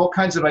there's been all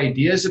kinds of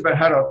ideas about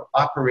how to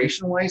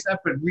operationalize that,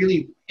 but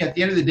really at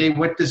the end of the day,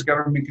 what does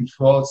government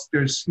control?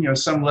 There's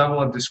some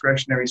level of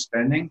discretionary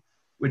spending,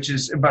 which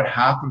is about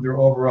half of their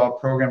overall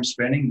program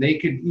spending. They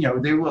could,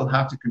 they will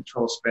have to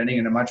control spending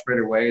in a much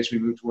better way as we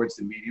move towards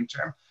the medium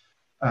term.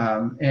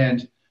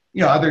 And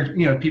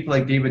other people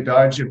like David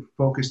Dodge have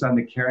focused on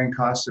the carrying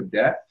costs of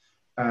debt,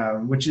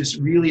 which is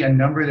really a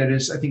number that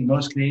is, I think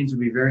most Canadians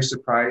would be very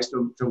surprised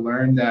to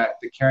learn that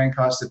the carrying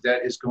cost of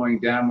debt is going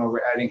down while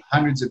we're adding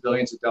hundreds of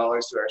billions of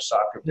dollars to our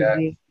stock of debt.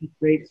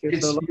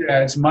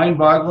 It's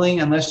mind-boggling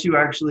unless you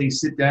actually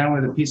sit down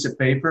with a piece of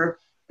paper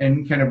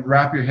and kind of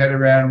wrap your head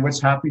around what's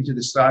happening to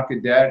the stock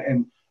of debt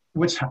and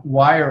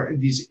why are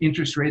these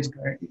interest rates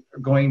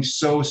going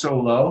so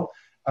low.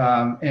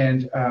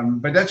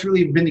 But that's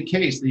really been the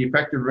case. The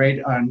effective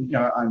rate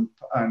on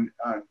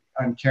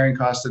carrying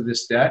cost of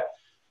this debt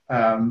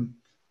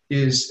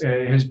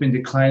has been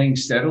declining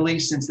steadily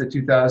since the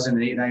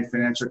 2008-9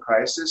 financial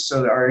crisis.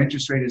 So our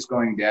interest rate is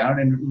going down,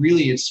 and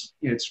really it's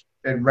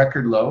at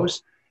record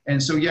lows.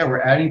 And so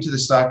we're adding to the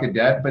stock of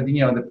debt, but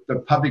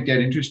the public debt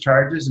interest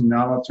charges in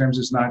nominal terms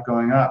is not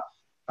going up.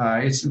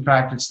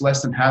 It's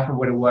less than half of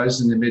what it was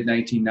in the mid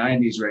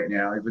 1990s right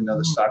now, even though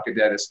the stock of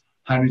debt is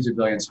hundreds of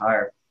billions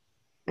higher.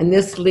 And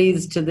this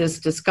leads to this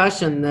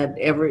discussion that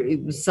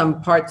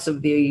some parts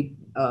of the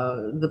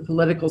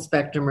political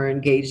spectrum are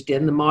engaged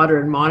in, the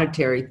modern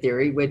monetary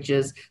theory, which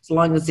is as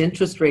long as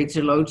interest rates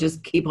are low,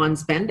 just keep on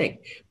spending.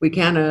 We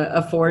can't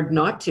afford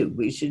not to.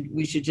 We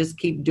should just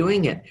keep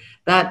doing it.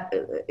 That,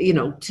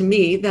 to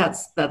me,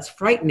 that's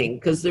frightening,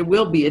 because there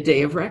will be a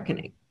day of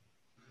reckoning.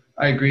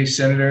 I agree,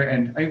 Senator.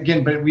 And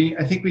again, but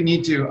I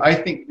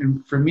think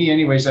for me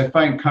anyways, I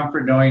find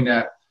comfort knowing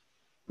that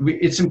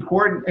it's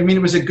important. I mean,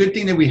 it was a good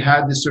thing that we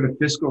had this sort of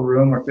fiscal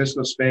room or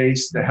fiscal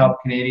space to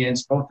help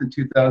Canadians, both in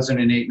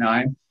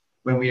 2008-9,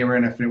 when we were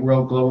in a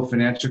world global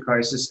financial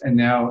crisis, and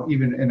now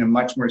even in a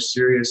much more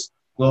serious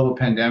global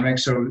pandemic.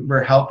 So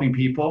we're helping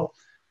people.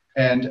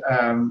 And,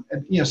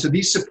 so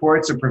these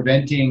supports are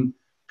preventing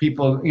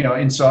people, they're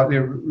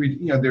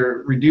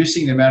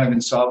reducing the amount of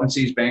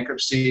insolvencies,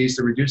 bankruptcies,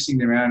 they're reducing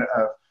the amount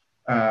of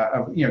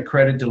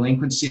credit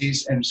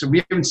delinquencies. And so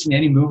we haven't seen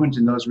any movement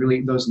in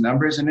those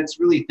numbers. And it's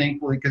really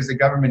thankful because the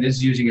government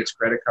is using its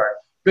credit card.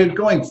 But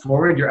going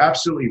forward, you're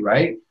absolutely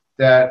right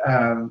that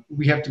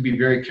we have to be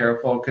very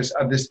careful, because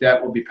this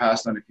debt will be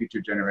passed on to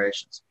future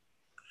generations.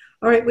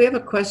 All right, we have a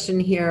question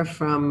here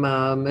from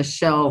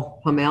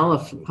Michelle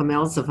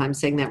Pomels, if I'm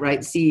saying that right,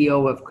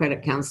 CEO of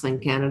Credit Counseling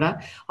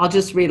Canada. I'll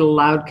just read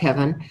aloud,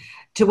 Kevin.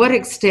 To what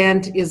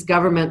extent is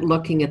government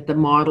looking at the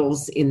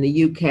models in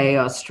the UK,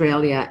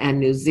 Australia, and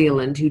New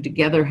Zealand, who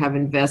together have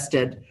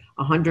invested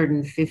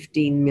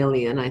 115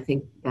 million, I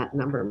think that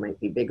number might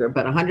be bigger,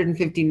 but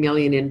 150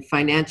 million in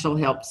financial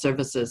help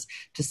services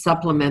to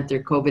supplement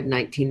their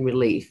COVID-19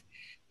 relief,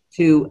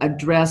 to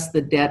address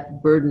the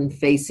debt burden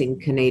facing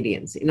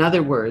Canadians? In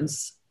other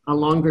words, a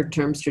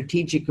longer-term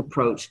strategic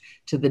approach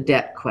to the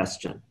debt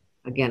question.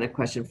 Again, a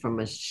question from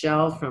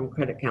Michelle from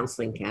Credit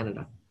Counseling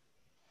Canada.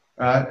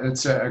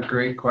 That's a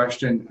great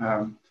question.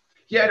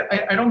 Yeah,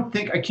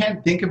 I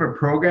can't think of a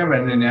program,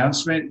 an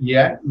announcement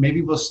yet.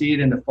 Maybe we'll see it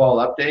in the fall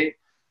update.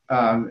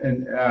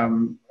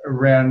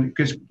 Around,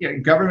 because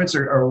governments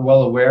are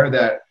well aware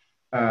that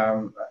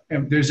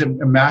there's a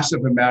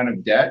massive amount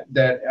of debt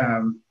that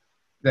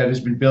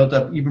has been built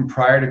up even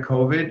prior to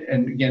COVID.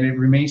 And again, it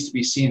remains to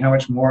be seen how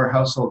much more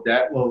household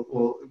debt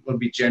will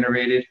be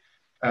generated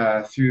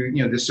through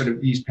this sort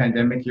of these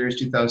pandemic years,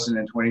 2020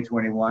 and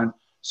 2021.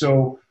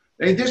 So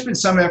there's been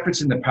some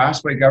efforts in the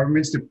past by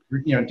governments to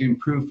to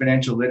improve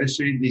financial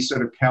literacy, these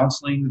sort of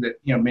counseling that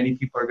many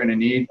people are going to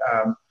need.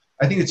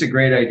 I think it's a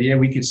great idea.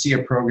 We could see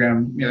a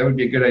program. That would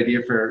be a good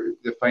idea for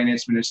the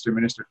finance minister,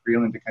 Minister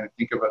Freeland, to kind of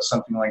think about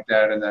something like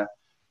that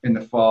in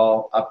the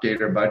fall update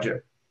or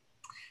budget.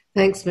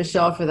 Thanks,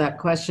 Michelle, for that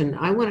question.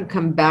 I want to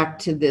come back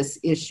to this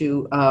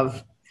issue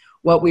of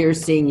what we are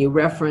seeing. You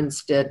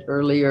referenced it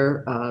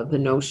earlier, the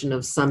notion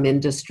of some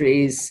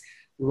industries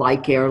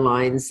like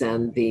airlines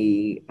and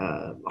the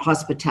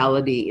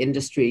hospitality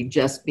industry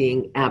just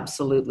being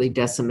absolutely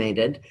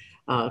decimated.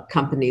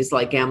 Companies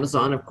like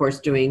Amazon, of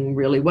course, doing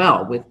really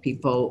well with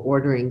people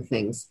ordering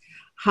things.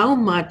 How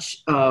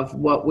much of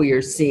what we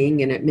are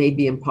seeing, and it may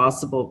be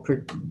impossible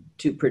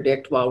to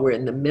predict while we're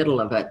in the middle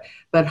of it,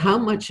 but how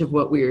much of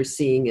what we are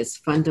seeing is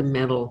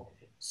fundamental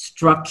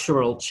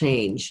structural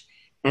change,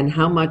 and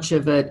how much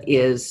of it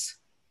is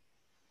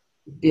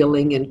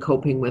dealing and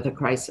coping with a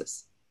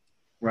crisis?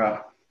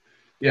 Wow.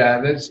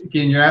 Yeah,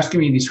 again, you're asking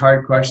me these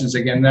hard questions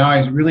again. Now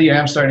I really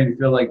am starting to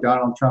feel like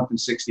Donald Trump in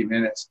 60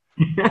 Minutes.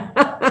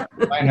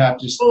 Might have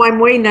just. Oh, I'm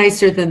way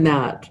nicer than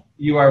that.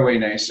 You are way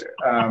nicer.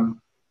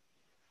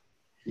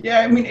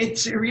 Yeah, I mean,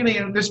 it's really,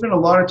 there's been a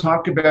lot of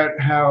talk about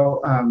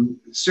how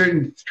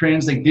certain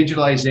trends like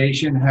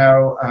digitalization,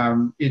 how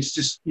it's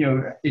just,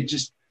 it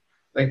just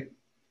like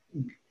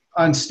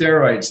on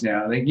steroids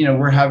now. Like,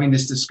 we're having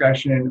this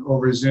discussion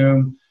over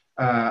Zoom.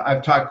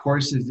 I've taught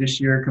courses this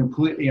year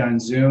completely on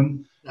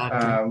Zoom,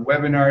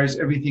 webinars,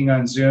 everything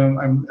on Zoom.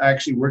 I'm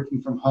actually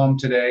working from home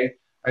today.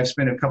 I've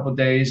spent a couple of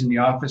days in the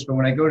office, but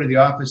when I go to the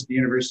office at the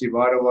University of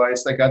Ottawa,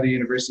 it's like other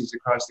universities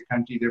across the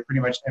country. They're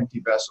pretty much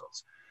empty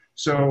vessels.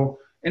 So,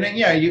 and then,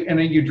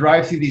 you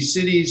drive through these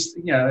cities,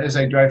 as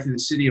I drive through the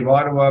city of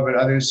Ottawa, but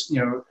others,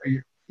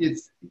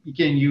 it's,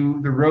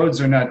 again, the roads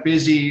are not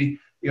busy.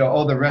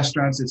 All the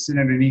restaurants that sit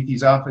underneath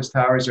these office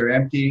towers are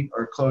empty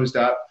or closed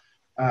up.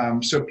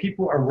 So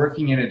people are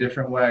working in a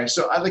different way.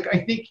 So I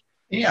think,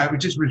 I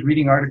just was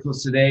reading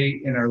articles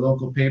today in our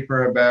local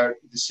paper about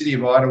the city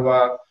of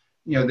Ottawa,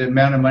 the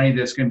amount of money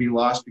that's going to be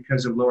lost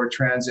because of lower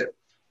transit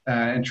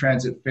and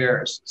transit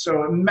fares.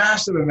 So a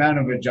massive amount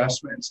of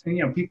adjustments.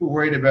 And, people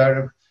worried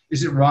about,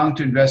 is it wrong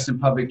to invest in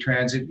public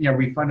transit? Are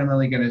we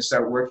fundamentally going to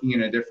start working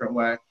in a different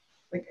way?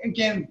 Like,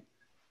 again,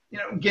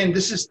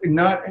 this is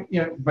not,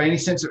 by any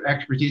sense of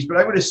expertise, but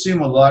I would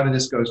assume a lot of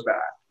this goes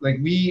back. Like,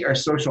 we are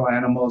social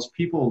animals.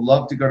 People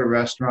love to go to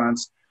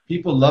restaurants.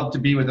 People love to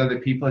be with other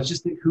people. It's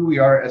just who we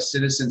are as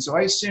citizens. So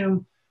I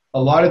assume a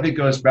lot of it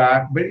goes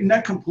back, but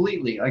not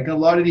completely. Like, a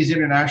lot of these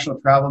international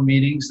travel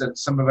meetings that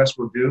some of us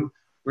will do,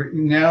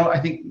 now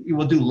I think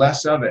we'll do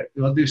less of it.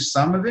 We'll do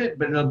some of it,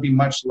 but it'll be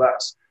much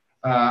less.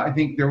 I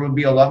think there will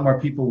be a lot more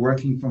people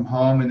working from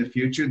home in the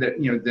future that,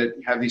 that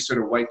have these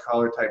sort of white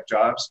collar type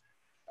jobs.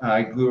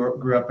 I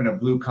grew up in a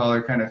blue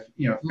collar kind of,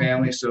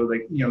 family. So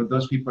like,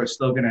 those people are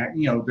still going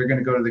to, they're going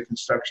to go to the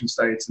construction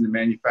sites and the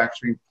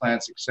manufacturing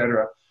plants, et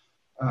cetera.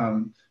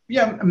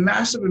 A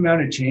massive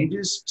amount of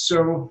changes.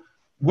 So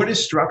what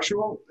is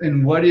structural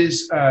and what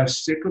is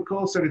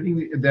cyclical sort of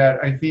thing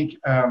that I think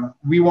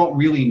we won't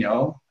really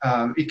know.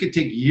 It could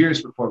take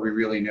years before we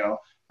really know.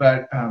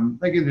 But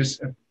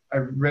I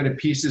read a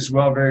piece as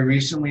well very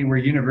recently where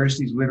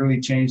universities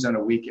literally changed on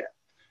a weekend.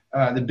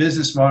 The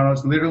business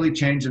models literally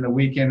changed in a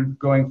weekend,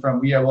 going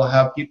from, we'll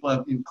have people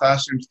in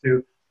classrooms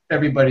to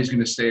everybody's going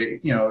to stay,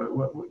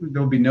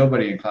 there'll be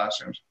nobody in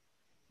classrooms.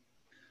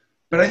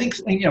 But I think,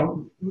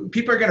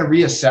 people are going to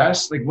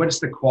reassess, like, what is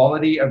the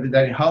quality of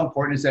that? How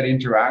important is that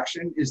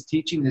interaction? Is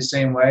teaching the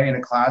same way in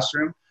a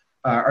classroom?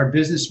 Our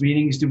business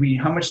meetings,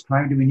 how much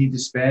time do we need to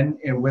spend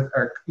with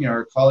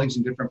our colleagues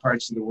in different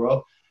parts of the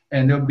world?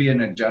 And there'll be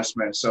an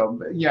adjustment. So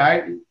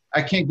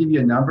I can't give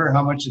you a number,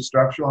 how much is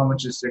structural, how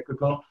much is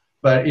cyclical,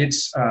 but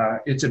it's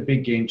a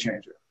big game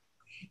changer.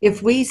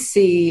 If we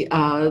see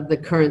the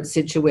current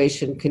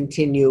situation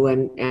continue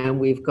and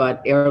we've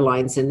got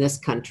airlines in this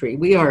country,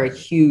 we are a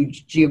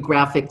huge,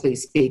 geographically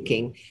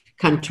speaking,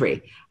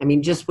 country. I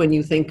mean, just when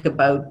you think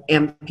about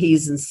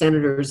MPs and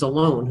senators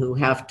alone who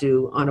have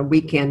to, on a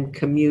weekend,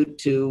 commute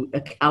to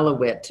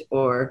Iqaluit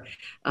or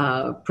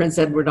Prince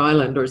Edward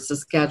Island or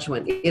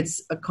Saskatchewan,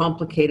 it's a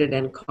complicated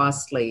and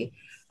costly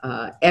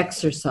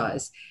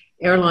exercise.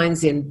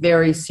 Airlines in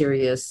very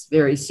serious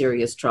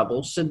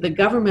trouble. Should the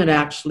government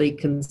actually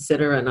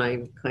consider, and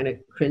I'm kind of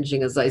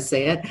cringing as I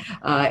say it,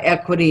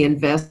 equity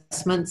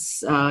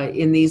investments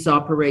in these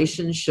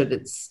operations? Should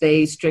it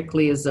stay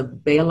strictly as a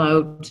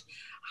bailout?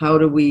 How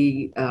do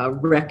we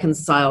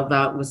reconcile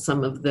that with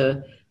some of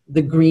the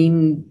the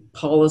green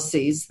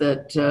policies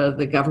that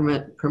the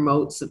government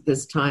promotes at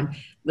this time.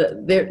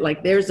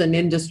 There's an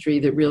industry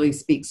that really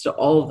speaks to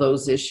all of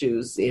those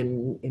issues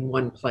in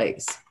one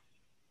place.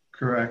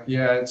 Correct.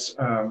 Yeah, it's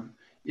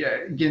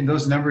again,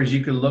 those numbers,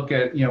 you can look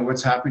at,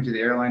 what's happening to the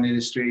airline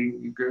industry.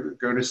 You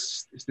go to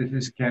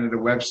Statistics Canada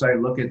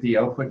website, look at the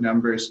output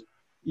numbers.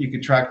 You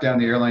could track down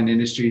the airline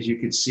industries. You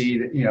could see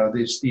that,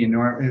 there's the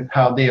enormous,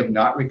 how they have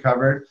not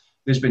recovered.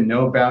 There's been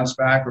no bounce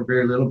back or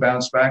very little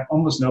bounce back,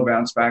 almost no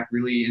bounce back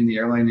really in the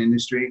airline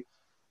industry.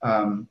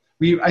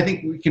 I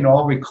think we can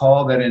all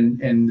recall that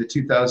in the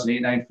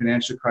 2008-9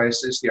 financial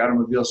crisis, the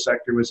automobile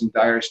sector was in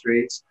dire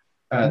straits.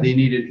 They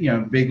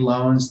needed, big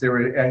loans. There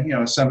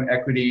were, some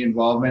equity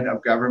involvement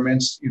of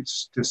governments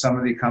to some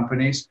of the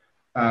companies.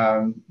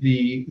 To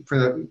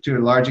a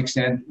large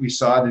extent, we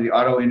saw that the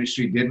auto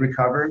industry did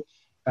recover.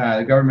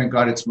 The government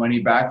got its money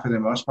back for the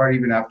most part,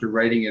 even after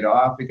writing it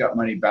off, it got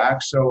money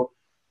back. So,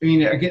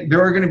 again,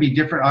 there are going to be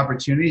different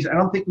opportunities. I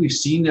don't think we've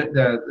seen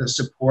the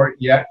support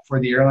yet for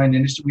the airline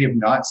industry. We have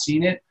not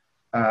seen it.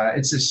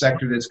 It's a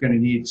sector that's going to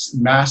need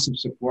massive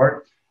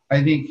support.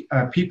 I think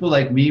people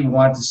like me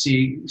want to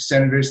see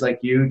senators like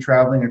you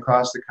traveling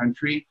across the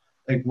country,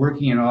 like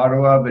working in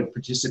Ottawa, but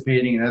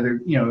participating in other,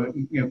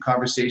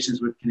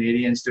 conversations with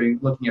Canadians,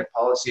 looking at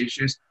policy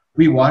issues.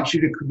 We want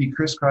you to be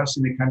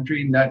crisscrossing the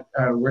country, not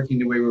working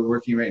the way we're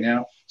working right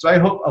now. So I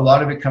hope a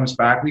lot of it comes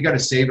back. We got to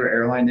save our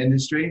airline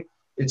industry.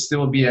 It still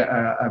will be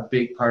a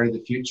big part of the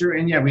future.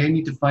 And yeah, we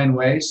need to find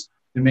ways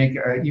to make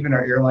even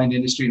our airline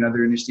industry and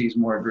other industries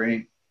more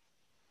green.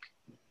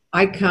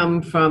 I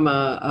come from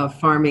a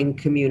farming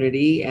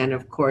community, and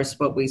of course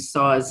what we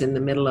saw is in the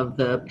middle of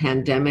the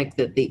pandemic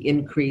that the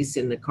increase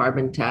in the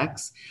carbon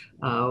tax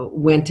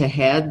went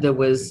ahead. There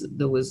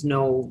was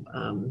no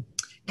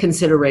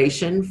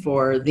consideration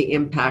for the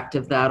impact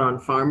of that on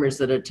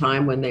farmers at a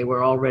time when they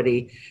were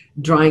already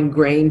drying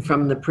grain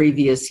from the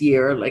previous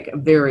year, like a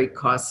very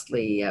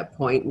costly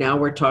point. Now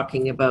we're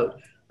talking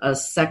about a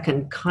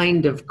second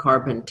kind of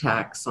carbon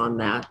tax on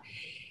that.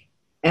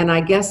 And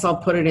I guess I'll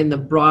put it in the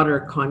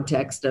broader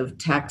context of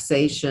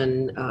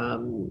taxation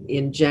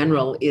in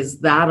general. Is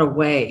that a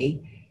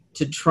way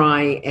to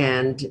try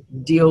and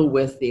deal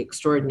with the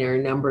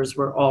extraordinary numbers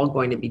we're all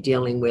going to be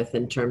dealing with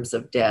in terms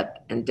of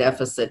debt and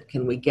deficit?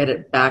 Can we get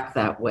it back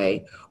that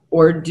way?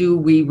 Or do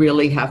we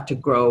really have to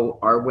grow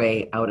our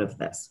way out of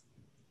this?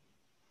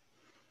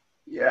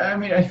 Yeah,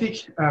 I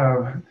think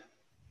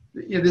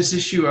this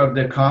issue of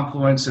the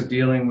confluence of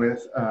dealing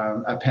with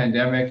a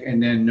pandemic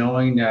and then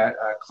knowing that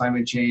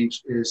climate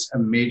change is a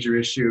major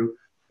issue.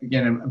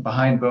 Again,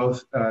 behind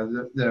both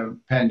the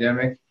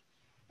pandemic,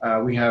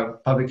 we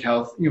have public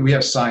health, we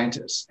have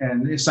scientists,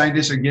 and the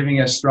scientists are giving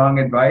us strong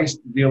advice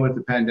to deal with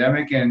the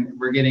pandemic, and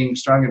we're getting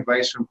strong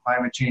advice from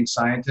climate change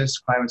scientists,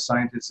 climate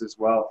scientists as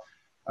well.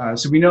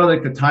 So we know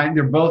that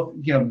they're both,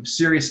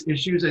 serious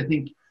issues. I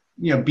think,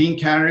 bean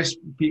counters,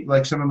 people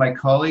like some of my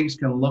colleagues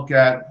can look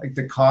at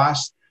the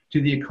cost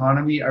to the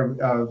economy of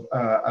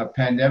a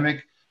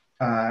pandemic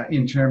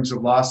in terms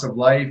of loss of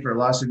life or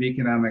loss of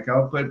economic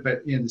output.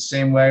 But in the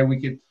same way,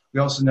 we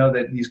also know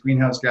that these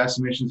greenhouse gas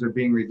emissions are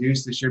being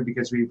reduced this year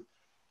because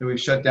we've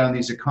shut down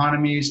these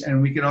economies.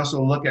 And we could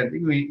also look at,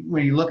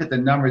 when you look at the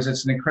numbers,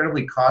 it's an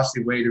incredibly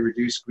costly way to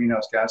reduce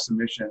greenhouse gas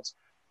emissions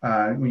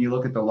when you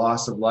look at the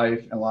loss of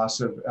life and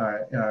loss of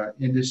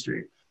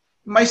industry.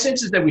 My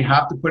sense is that we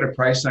have to put a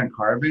price on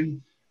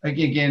carbon.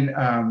 Again,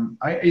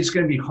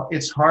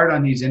 it's hard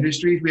on these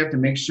industries. We have to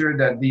make sure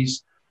that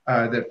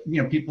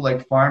people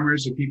like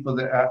farmers or people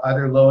that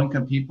other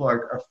low-income people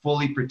are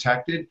fully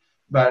protected.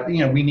 But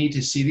we need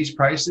to see these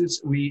prices.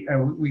 We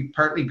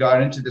partly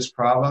got into this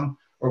problem,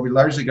 or we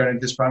largely got into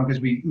this problem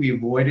because we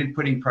avoided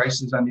putting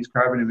prices on these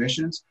carbon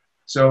emissions.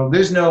 So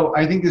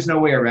I think there's no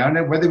way around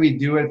it. Whether we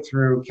do it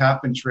through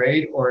cap and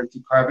trade or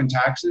through carbon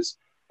taxes,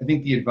 I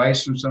think the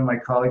advice from some of my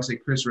colleagues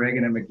like Chris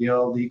Reagan at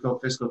McGill, the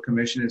Eco-Fiscal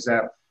Commission, is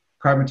that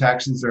carbon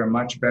taxes are a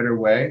much better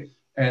way.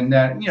 And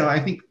that, I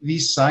think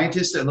these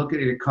scientists that look at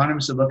it,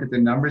 economists that look at the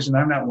numbers, and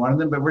I'm not one of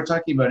them, but we're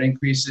talking about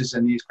increases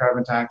in these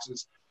carbon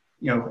taxes,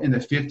 in the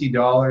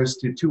 $50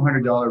 to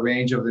 $200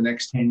 range over the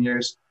next 10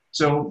 years.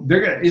 So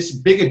it's a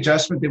big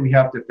adjustment that we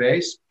have to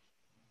face.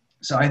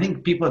 So I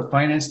think people at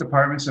finance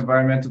departments,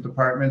 environmental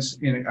departments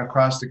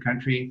across the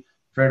country,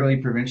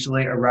 federally,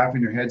 provincially, are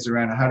wrapping their heads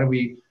around how do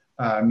we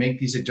make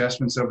these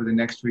adjustments over the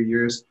next 3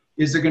 years.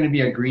 Is there going to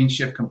be a green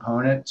shift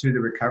component to the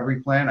recovery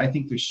plan? I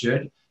think there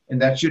should,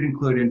 and that should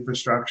include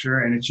infrastructure,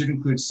 and it should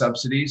include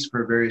subsidies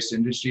for various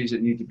industries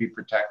that need to be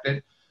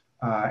protected.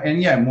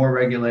 And more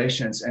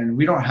regulations. And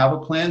we don't have a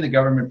plan. The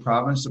government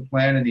promised a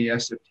plan in the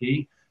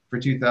SFT for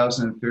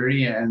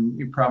 2030, and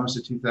we promised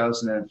a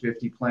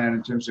 2050 plan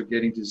in terms of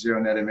getting to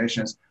zero net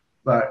emissions.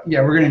 But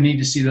yeah, we're going to need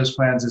to see those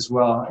plans as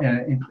well.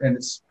 And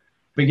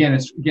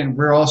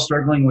we're all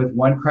struggling with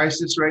one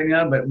crisis right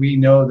now, but we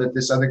know that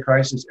this other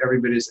crisis, every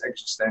bit is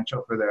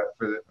existential for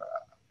the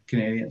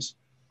Canadians.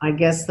 I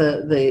guess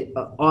the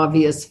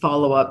obvious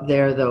follow-up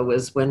there, though,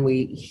 is when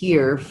we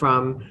hear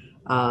from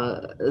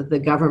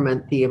the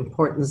government the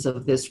importance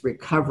of this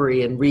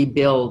recovery and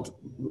rebuild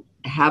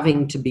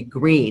having to be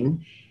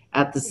green,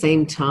 at the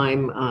same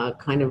time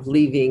kind of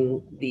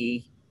leaving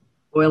the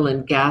oil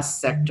and gas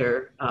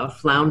sector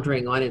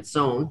floundering on its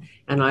own.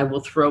 And I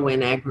will throw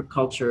in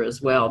agriculture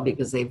as well,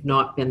 because they've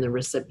not been the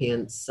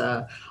recipients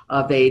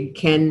of aid.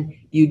 Can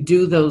you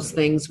do those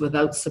things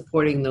without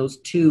supporting those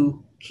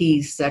two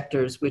key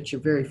sectors, which are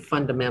very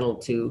fundamental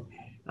to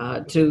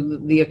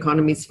the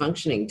economy's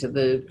functioning, to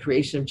the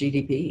creation of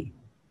GDP?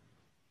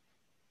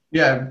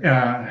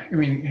 Yeah, I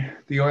mean,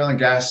 the oil and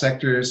gas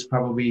sector is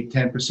probably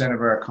 10% of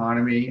our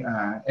economy.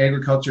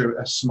 Agriculture,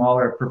 a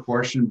smaller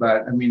proportion,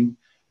 but I mean,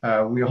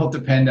 we all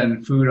depend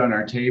on food on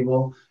our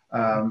table.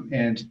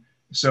 And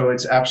so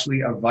it's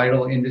absolutely a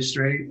vital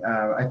industry.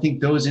 I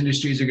think those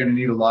industries are going to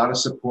need a lot of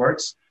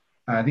supports.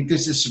 I think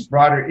there's this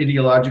broader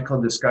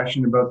ideological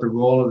discussion about the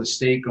role of the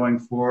state going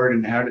forward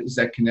and how is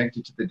that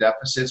connected to the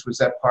deficits. Was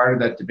that part of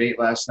that debate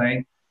last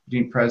night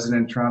between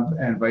President Trump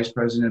and Vice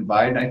President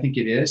Biden? I think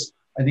it is.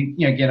 I think,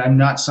 again, I'm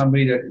not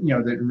somebody that,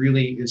 that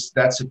really is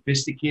that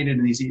sophisticated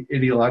in these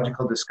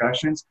ideological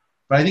discussions,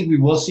 but I think we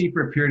will see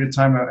for a period of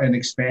time an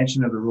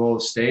expansion of the role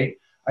of state.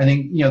 I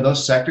think,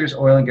 those sectors,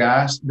 oil and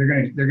gas, they're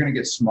going to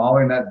get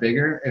smaller, not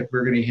bigger. If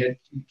we're going to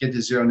get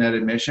to zero net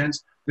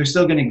emissions, they're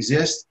still going to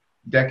exist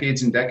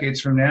decades and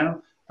decades from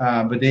now,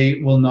 but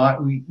they will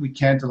not. We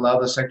can't allow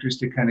the sectors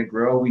to kind of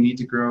grow. We need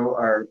to grow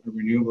our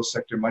renewable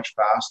sector much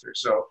faster.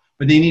 So,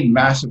 but they need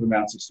massive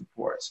amounts of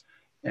supports.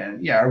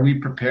 And yeah, are we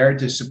prepared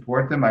to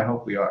support them? I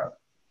hope we are.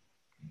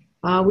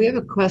 We have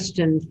a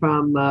question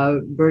from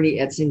Bernie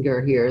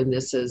Etzinger here, and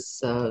this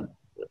is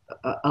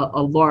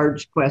a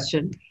large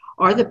question.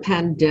 Are the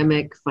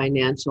pandemic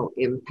financial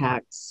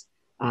impacts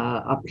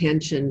a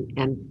pension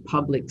and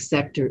public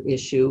sector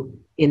issue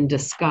in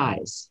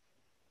disguise?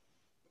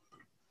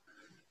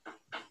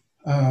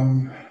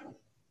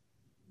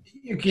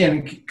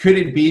 Again, could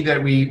it be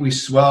that we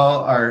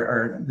swell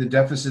the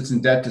deficits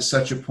and debt to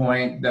such a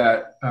point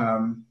that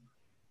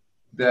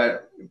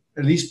that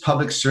at least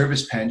public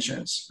service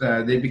pensions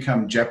they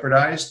become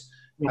jeopardized?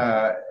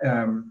 Yeah.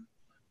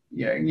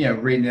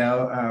 Right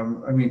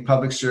now, I mean,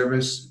 public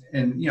service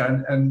and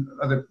and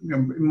other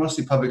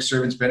mostly public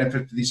servants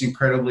benefit from these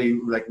incredibly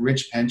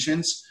rich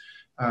pensions.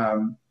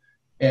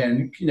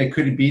 And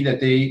could it be that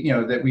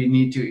that we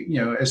need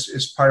to,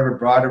 as part of a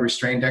broader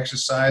restraint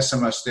exercise,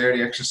 some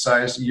austerity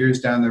exercise years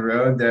down the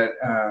road,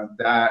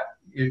 that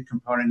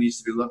component needs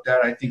to be looked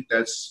at? I think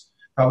that's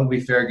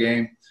probably fair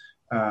game.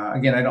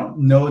 Again, I don't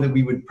know that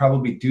we would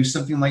probably do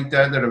something like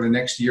that over the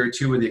next year or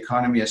two where the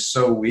economy is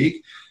so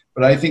weak.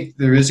 But I think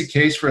there is a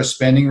case for a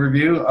spending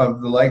review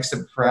of the likes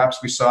that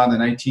perhaps we saw in the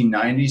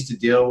 1990s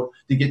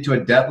to get to a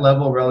debt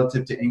level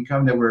relative to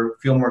income that we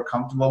feel more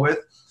comfortable with.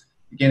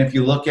 Again, if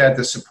you look at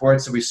the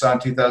supports that we saw in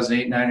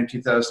 2008, 9, and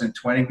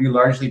 2020, we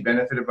largely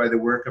benefited by the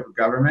work of a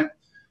government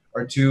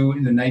or two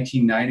in the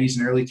 1990s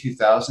and early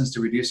 2000s to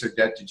reduce our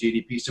debt to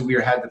GDP. So we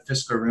had the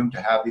fiscal room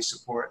to have these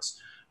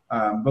supports.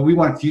 But we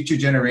want future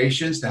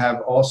generations to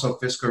have also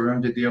fiscal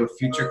room to deal with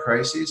future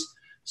crises.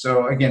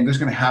 So again, there's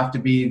going to have to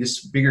be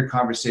this bigger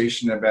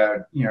conversation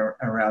about,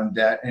 around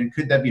debt. And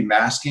could that be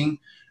masking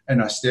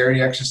an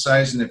austerity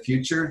exercise in the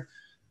future?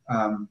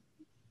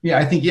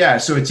 I think, yeah.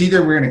 So it's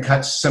either we're going to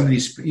cut some of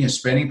these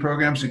spending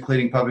programs,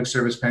 including public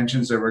service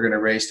pensions, or we're going to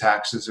raise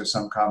taxes, or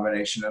some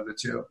combination of the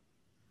two.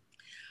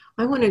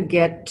 I want to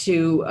get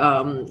to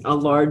a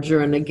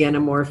larger and, again, a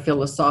more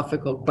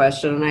philosophical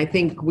question. And I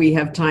think we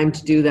have time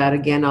to do that.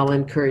 Again, I'll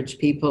encourage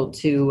people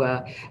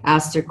to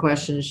ask their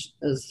questions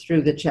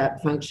through the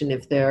chat function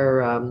if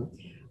they're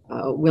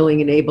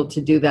willing and able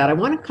to do that. I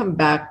want to come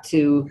back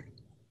to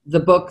the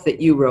book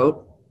that you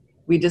wrote.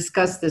 We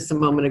discussed this a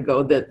moment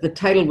ago, that the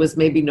title was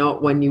maybe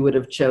not one you would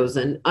have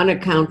chosen,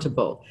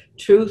 Unaccountable,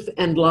 Truth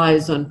and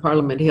Lies on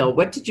Parliament Hill.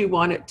 What did you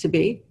want it to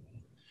be?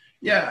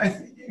 Yeah,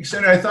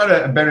 Senator, I thought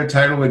a better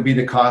title would be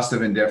The Cost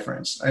of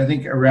Indifference. I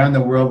think around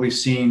the world we've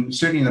seen,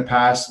 certainly in the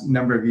past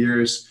number of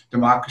years,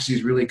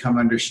 democracies really come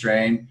under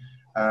strain.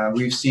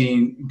 We've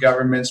seen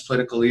governments,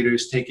 political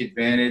leaders take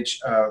advantage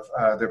of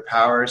their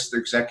powers, their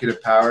executive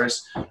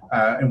powers,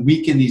 and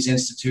weaken these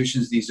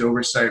institutions, these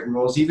oversight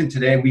rules. Even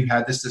today, we've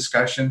had this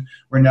discussion.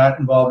 We're not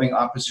involving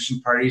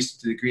opposition parties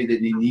to the degree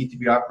that they need to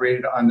be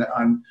operated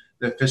on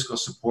the fiscal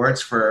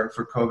supports for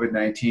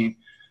COVID-19.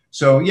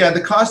 So yeah, the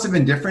cost of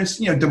indifference,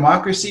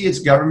 democracy is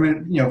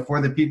government,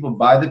 for the people,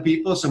 by the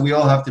people. So we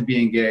all have to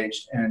be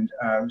engaged. And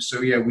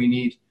we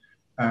need,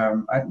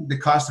 the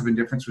cost of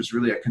indifference was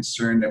really a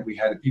concern that we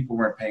had, that people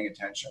weren't paying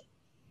attention.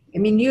 I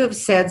mean, you have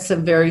said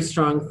some very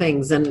strong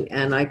things,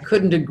 and I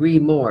couldn't agree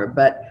more,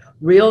 but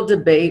real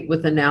debate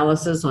with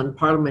analysis on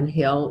Parliament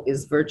Hill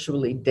is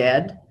virtually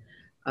dead.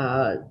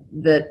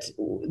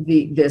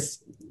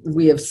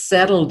 We have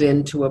settled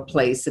into a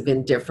place of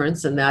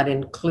indifference, and that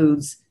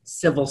includes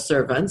civil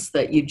servants,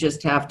 that you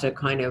just have to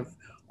kind of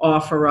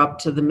offer up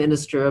to the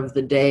minister of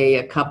the day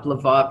a couple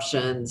of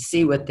options,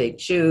 see what they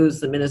choose.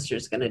 The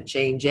minister's going to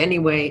change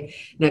anyway.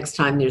 Next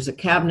time there's a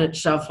cabinet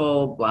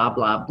shuffle, blah,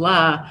 blah,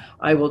 blah.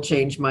 I will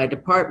change my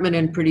department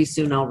and pretty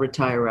soon I'll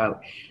retire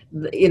out.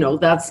 you know,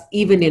 that's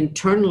even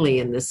internally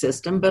in the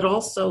system, but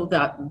also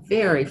that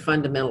very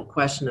fundamental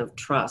question of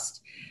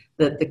trust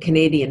that the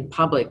Canadian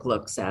public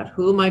looks at.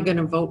 Who am I going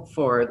to vote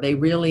for? Are they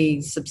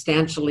really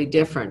substantially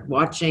different?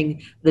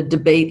 Watching the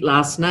debate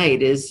last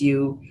night, as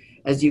you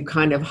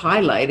kind of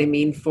highlight, I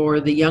mean, for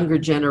the younger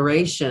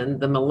generation,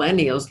 the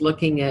millennials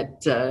looking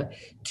at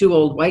two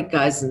old white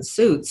guys in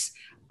suits,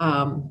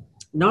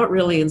 not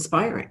really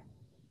inspiring.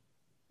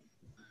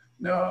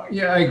 No,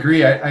 yeah, I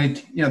agree.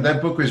 You know,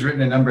 that book was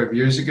written a number of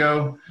years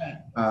ago.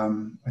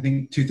 I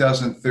think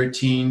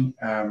 2013,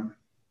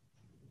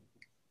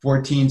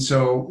 14.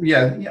 So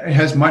yeah, it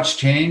has much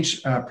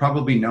changed.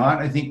 Probably not.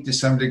 I think to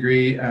some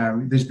degree,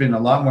 there's been a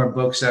lot more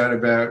books out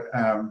about,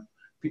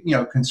 you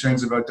know,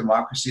 concerns about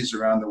democracies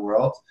around the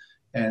world,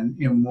 and,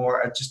 you know,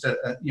 more just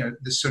you know,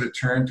 this sort of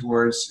turn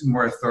towards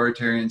more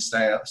authoritarian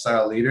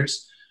style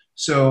leaders.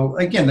 So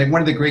again, like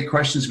one of the great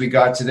questions we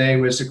got today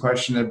was a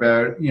question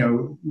about, you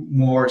know,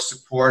 more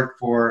support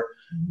for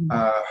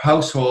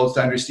households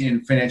to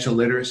understand financial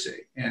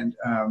literacy. And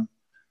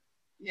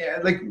yeah,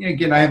 like,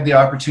 again, I have the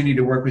opportunity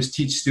to work with,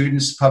 teach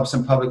students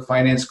some public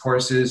finance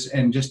courses,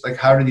 and just like,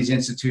 how do these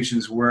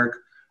institutions work?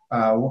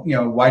 You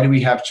know, why do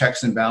we have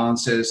checks and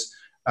balances?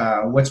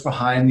 What's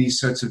behind these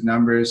sorts of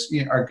numbers?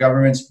 You know, are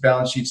government's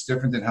balance sheets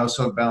different than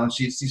household balance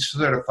sheets? These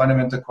sort of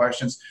fundamental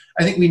questions.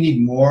 I think we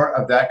need more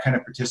of that kind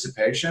of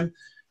participation.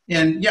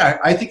 And yeah,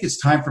 I think it's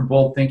time for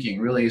bold thinking,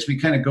 really, as we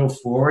kind of go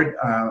forward.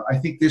 I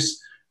think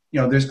this,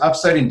 you know, there's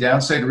upside and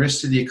downside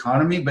risks to the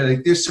economy, but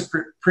like, there's some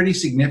pretty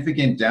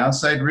significant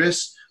downside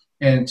risks.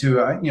 And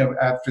to, you know,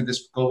 after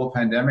this global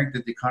pandemic,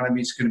 that the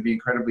economy is going to be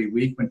incredibly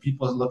weak. When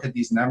people look at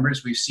these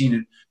numbers, we've seen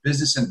in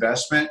business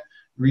investment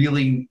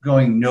really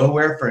going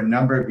nowhere for a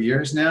number of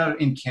years now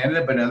in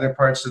Canada, but in other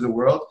parts of the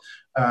world.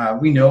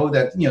 We know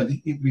that, you know,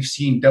 we've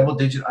seen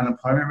double-digit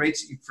unemployment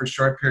rates for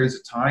short periods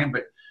of time,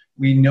 but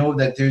we know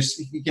that there's,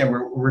 again,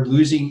 we're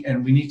losing,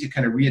 and we need to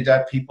kind of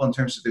readapt people in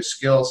terms of their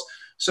skills.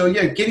 So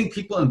yeah, getting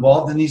people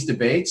involved in these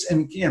debates,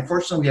 and yeah,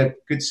 unfortunately, we have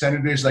good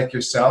senators like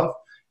yourself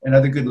and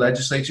other good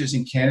legislatures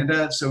in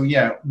Canada. So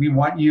yeah, we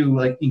want you,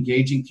 like,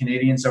 engaging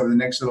Canadians over the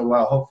next little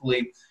while,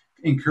 hopefully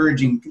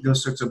encouraging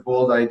those sorts of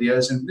bold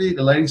ideas, and really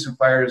lighting some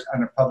fires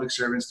on our public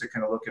servants to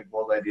kind of look at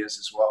bold ideas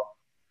as well.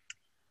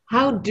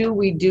 How do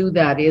we do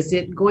that? Is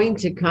it going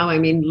to come? I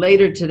mean,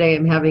 later today,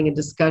 I'm having a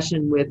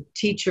discussion with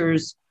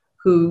teachers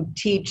who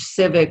teach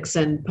civics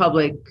and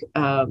public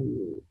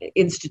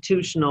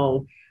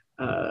institutional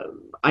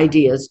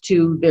ideas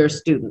to their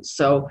students.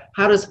 So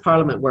how does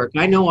Parliament work?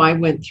 I know I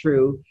went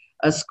through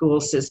a school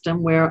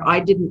system where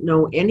I didn't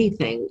know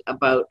anything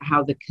about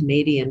how the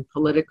Canadian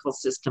political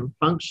system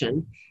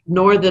functioned,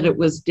 nor that it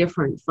was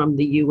different from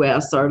the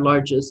US, our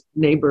largest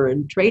neighbor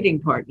and trading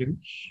partner.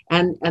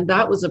 And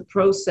that was a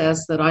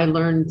process that I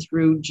learned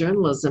through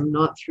journalism,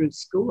 not through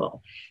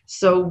school.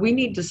 So we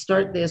need to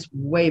start this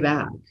way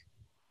back.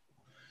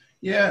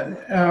 Yeah,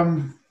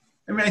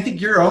 I mean, I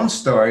think your own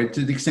story,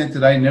 to the extent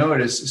that I know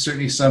it, is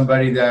certainly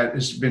somebody that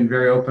has been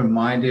very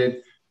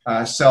open-minded,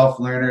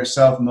 self-learner,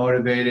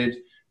 self-motivated.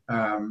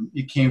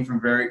 You came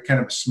from very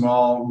kind of a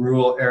small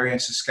rural area in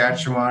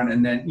Saskatchewan,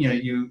 and then, you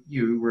know,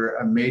 you were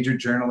a major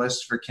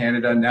journalist for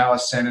Canada, now a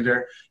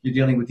senator. You're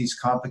dealing with these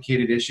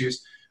complicated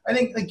issues. I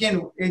think,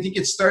 again,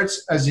 it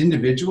starts as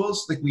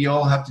individuals. Like, we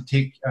all have to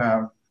take,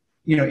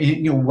 you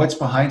know, what's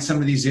behind some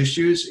of these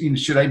issues. You know,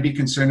 should I be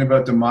concerned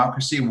about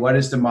democracy? What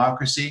is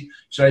democracy?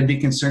 Should I be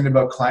concerned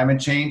about climate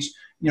change?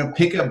 You know,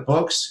 pick up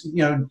books,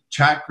 you know,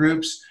 chat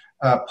groups,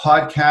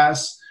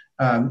 podcasts.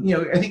 You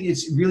know, I think it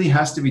really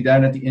has to be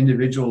done at the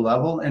individual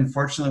level. And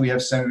fortunately, we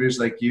have senators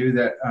like you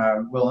that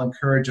will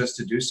encourage us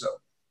to do so.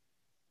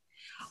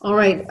 All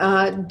right.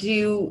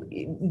 Do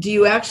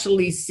you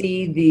actually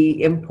see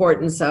the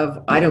importance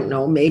of, I don't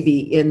know, maybe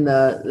in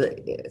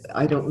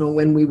I don't know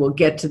when we will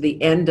get to the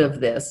end of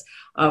this,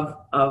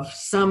 of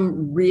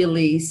some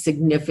really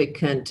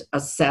significant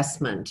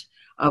assessment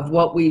of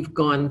what we've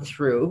gone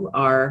through,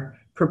 our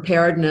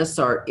preparedness,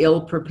 our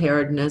ill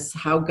preparedness,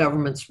 how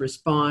governments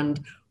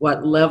respond,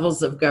 what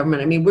levels of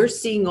government. I mean, we're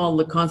seeing all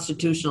the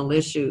constitutional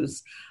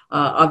issues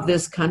of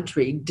this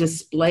country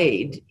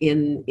displayed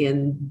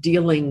in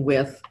dealing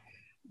with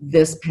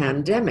this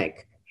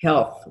pandemic.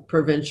 Health,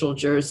 provincial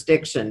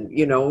jurisdiction,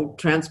 you know,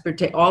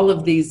 transportation, all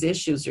of these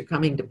issues are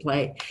coming to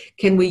play.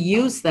 Can we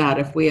use that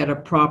if we had a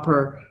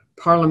proper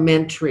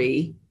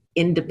parliamentary,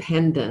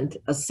 independent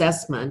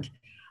assessment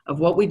of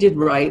what we did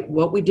right,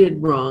 what we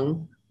did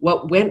wrong,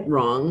 what went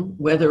wrong,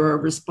 whether our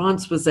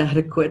response was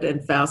adequate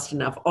and fast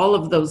enough, all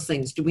of those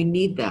things? Do we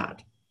need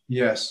that?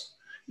 Yes.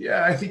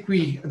 Yeah, I think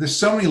there's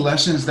so many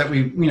lessons that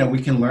we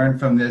can learn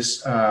from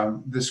this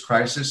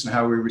crisis and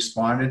how we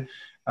responded.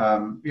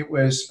 It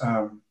was,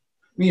 I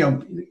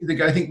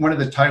think one of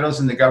the titles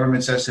in the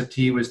government's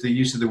SFT was the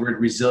use of the word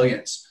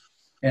resilience.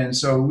 And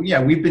so,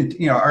 yeah, we've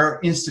been, our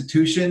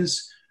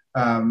institutions,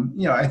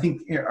 I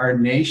think our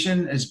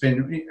nation has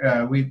been,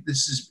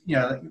 this is,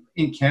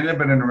 in Canada,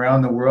 but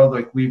around the world,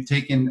 like we've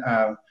taken,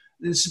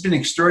 this has been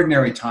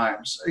extraordinary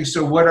times.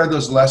 So what are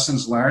those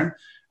lessons learned?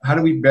 How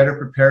do we better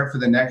prepare for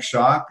the next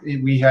shock?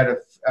 We had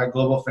a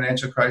global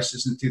financial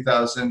crisis in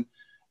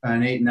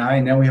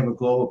 2008-9. Now we have a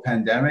global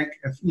pandemic.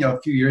 A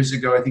few years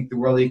ago, I think the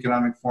World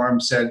Economic Forum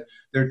said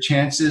their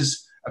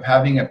chances of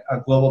having a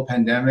global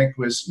pandemic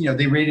was,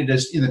 they rated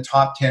us in the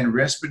top 10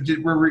 risks, but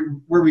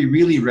were we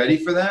really ready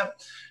for that?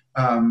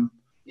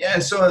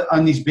 So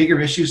on these bigger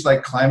issues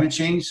like climate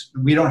change,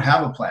 we don't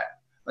have a plan,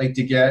 like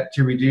to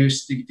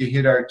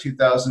hit our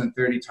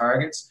 2030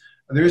 targets.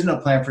 There is no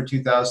plan for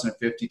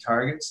 2050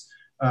 targets.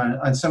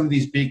 On some of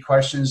these big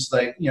questions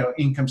like,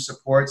 income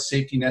support,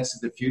 safety nets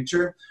of the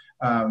future,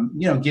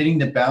 getting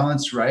the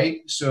balance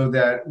right so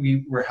that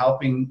we're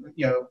helping,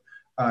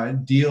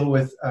 deal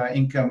with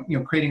income,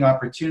 creating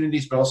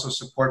opportunities, but also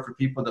support for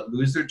people that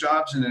lose their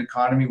jobs in an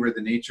economy where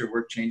the nature of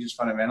work changes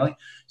fundamentally.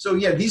 So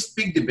these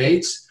big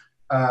debates,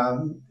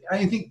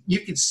 I think you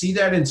could see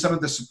that in some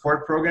of the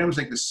support programs,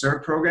 like the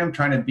CERB program,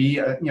 trying to be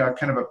a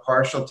kind of a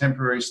partial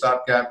temporary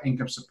stopgap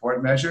income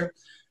support measure.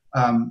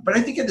 But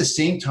I think at the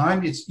same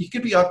time, you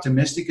could be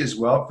optimistic as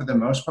well for the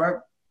most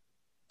part,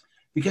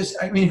 because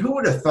who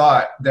would have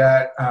thought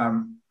that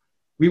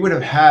we would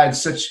have had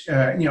such,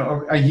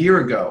 a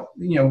year ago,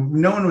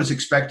 no one was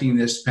expecting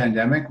this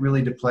pandemic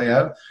really to play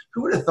out.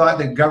 Who would have thought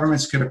that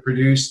governments could have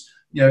produced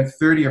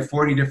 30 or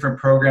 40 different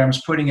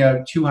programs, putting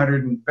out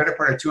better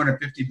part of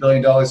 $250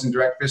 billion in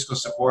direct fiscal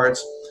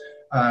supports,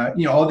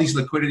 all these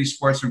liquidity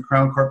supports from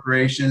crown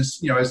corporations,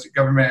 as the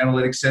government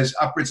analytics says,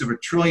 upwards of $1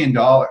 trillion.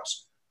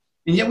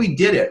 And yet we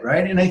did it,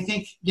 right? And I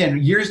think,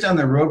 again, years down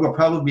the road, we'll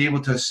probably be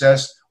able to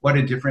assess what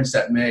a difference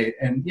that made.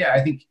 And I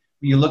think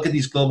when you look at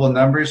these global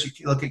numbers,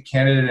 you look at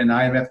Canada in an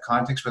IMF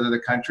context with other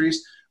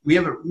countries, we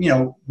have,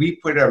 we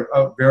put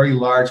a very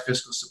large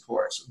fiscal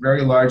supports,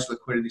 very large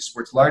liquidity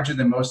supports, larger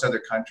than most other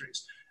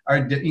countries. Our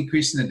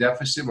increase in the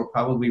deficit will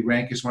probably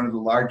rank as one of the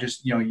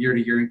largest,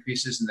 year-to-year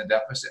increases in the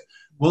deficit.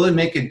 Will it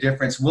make a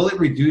difference? Will it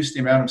reduce the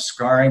amount of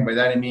scarring? By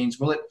that it means,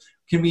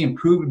 can we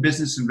improve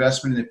business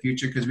investment in the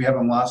future because we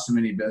haven't lost so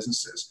many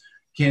businesses?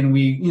 Can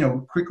we,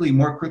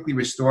 more quickly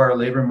restore our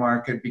labor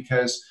market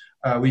because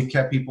we've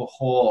kept people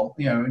whole,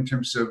 in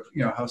terms of,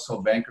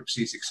 household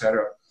bankruptcies, et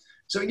cetera.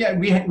 So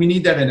we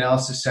need that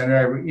analysis,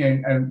 Senator,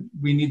 and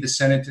we need the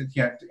Senate to,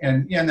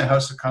 and the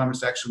House of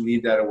Commons to actually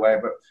lead that away.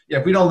 But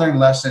if we don't learn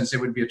lessons,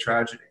 it would be a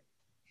tragedy.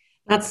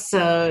 That's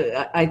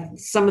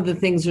some of the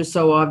things are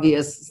so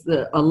obvious.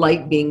 A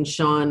light being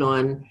shone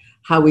on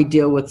how we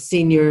deal with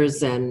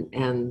seniors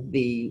and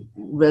the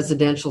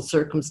residential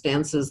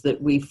circumstances that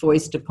we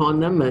foist upon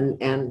them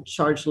and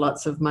charge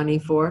lots of money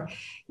for.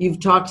 You've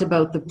talked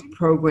about the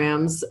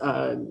programs,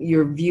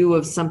 your view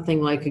of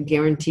something like a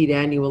guaranteed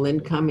annual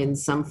income in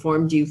some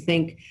form. Do you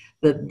think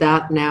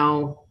that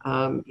now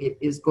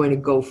is going to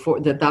go for,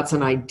 that's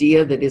an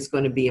idea that is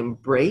going to be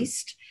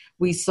embraced?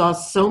 We saw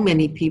so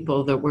many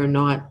people that were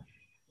not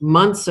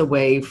months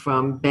away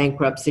from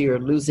bankruptcy or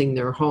losing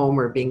their home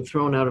or being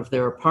thrown out of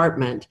their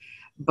apartment,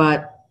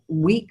 but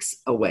weeks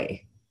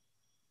away.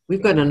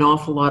 We've got an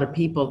awful lot of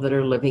people that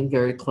are living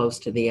very close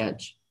to the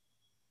edge.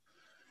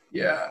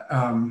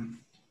 I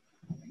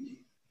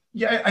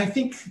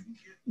think,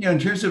 in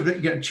terms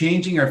of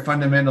changing our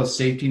fundamental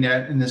safety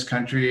net in this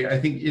country, I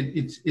think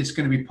it's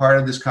going to be part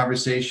of this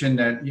conversation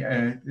that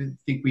I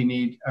think we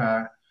need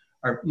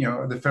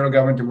the federal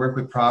government to work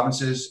with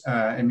provinces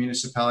and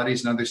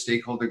municipalities and other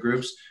stakeholder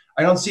groups.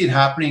 I don't see it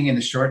happening in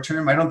the short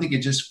term. I don't think it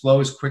just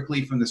flows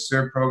quickly from the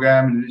CERB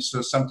program. And so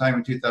sometime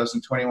in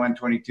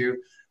 2021-22,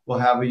 we'll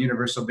have a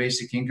universal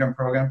basic income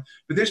program.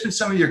 But there's been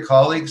some of your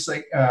colleagues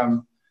like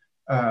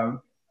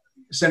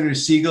Senator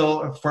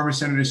Siegel, former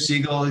Senator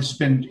Siegel, has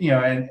been,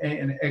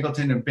 and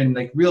Eggleton have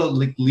been real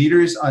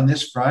leaders on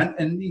this front.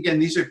 And again,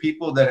 these are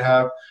people that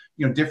have,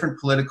 different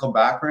political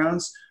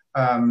backgrounds.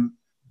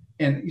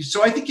 And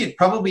so I think it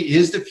probably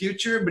is the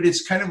future, but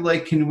it's kind of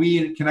like, can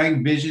I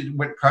envision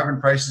what carbon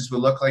prices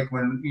will look like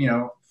when,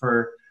 when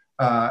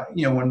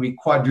we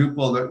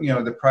quadruple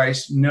the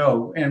price?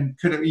 No. And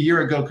a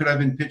year ago, could I have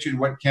been pictured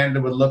what Canada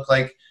would look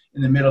like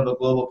in the middle of a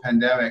global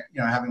pandemic,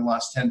 having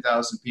lost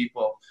 10,000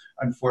 people,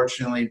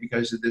 unfortunately,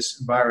 because of this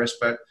virus.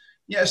 But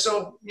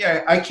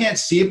I can't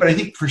see it, but I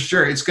think for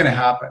sure it's going to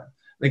happen.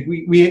 Like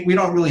we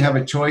don't really have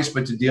a choice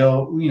but to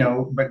deal,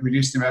 but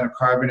reduce the amount of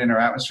carbon in our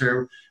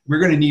atmosphere. We're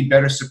going to need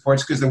better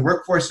supports because the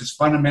workforce is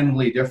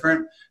fundamentally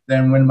different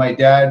than when my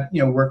dad,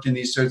 worked in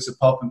these sorts of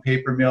pulp and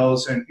paper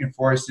mills and in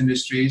forest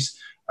industries.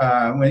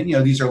 When,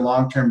 these are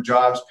long-term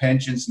jobs,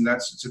 pensions, and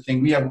that sorts of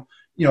thing. We have,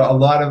 a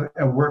lot of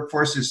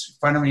workforce is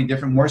fundamentally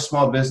different, more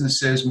small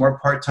businesses, more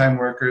part-time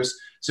workers.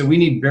 So we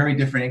need very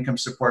different income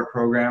support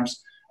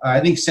programs. I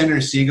think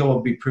Senator Siegel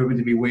will be proven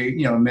to be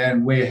a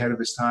man way ahead of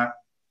his time.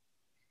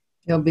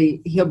 He'll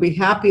be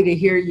happy to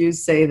hear you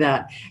say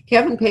that.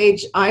 Kevin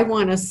Page, I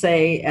want to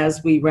say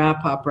as we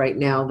wrap up right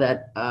now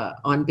that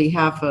on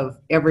behalf of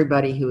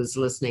everybody who is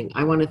listening,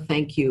 I want to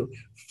thank you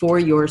for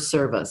your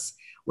service.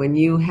 When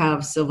you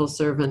have civil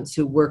servants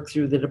who work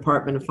through the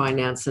Department of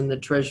Finance and the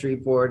Treasury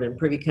Board and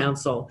Privy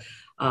Council,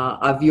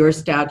 of your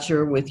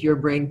stature with your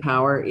brain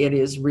power, it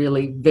is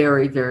really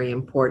very, very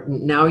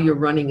important. Now you're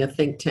running a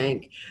think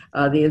tank,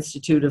 the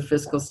Institute of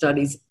Fiscal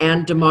Studies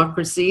and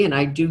Democracy, and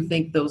I do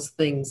think those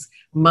things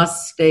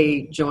must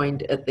stay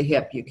joined at the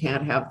hip. You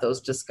can't have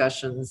those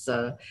discussions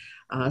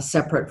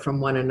separate from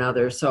one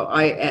another. So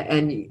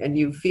and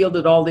you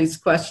fielded all these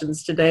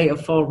questions today, a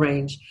full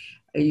range.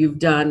 You've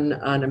done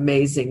an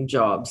amazing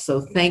job.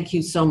 So thank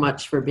you so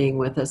much for being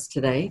with us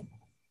today.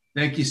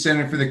 Thank you,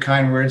 Senator, for the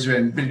kind words,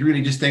 and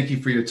really just thank you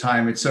for your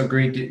time. It's so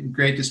great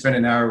to spend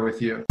an hour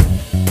with you.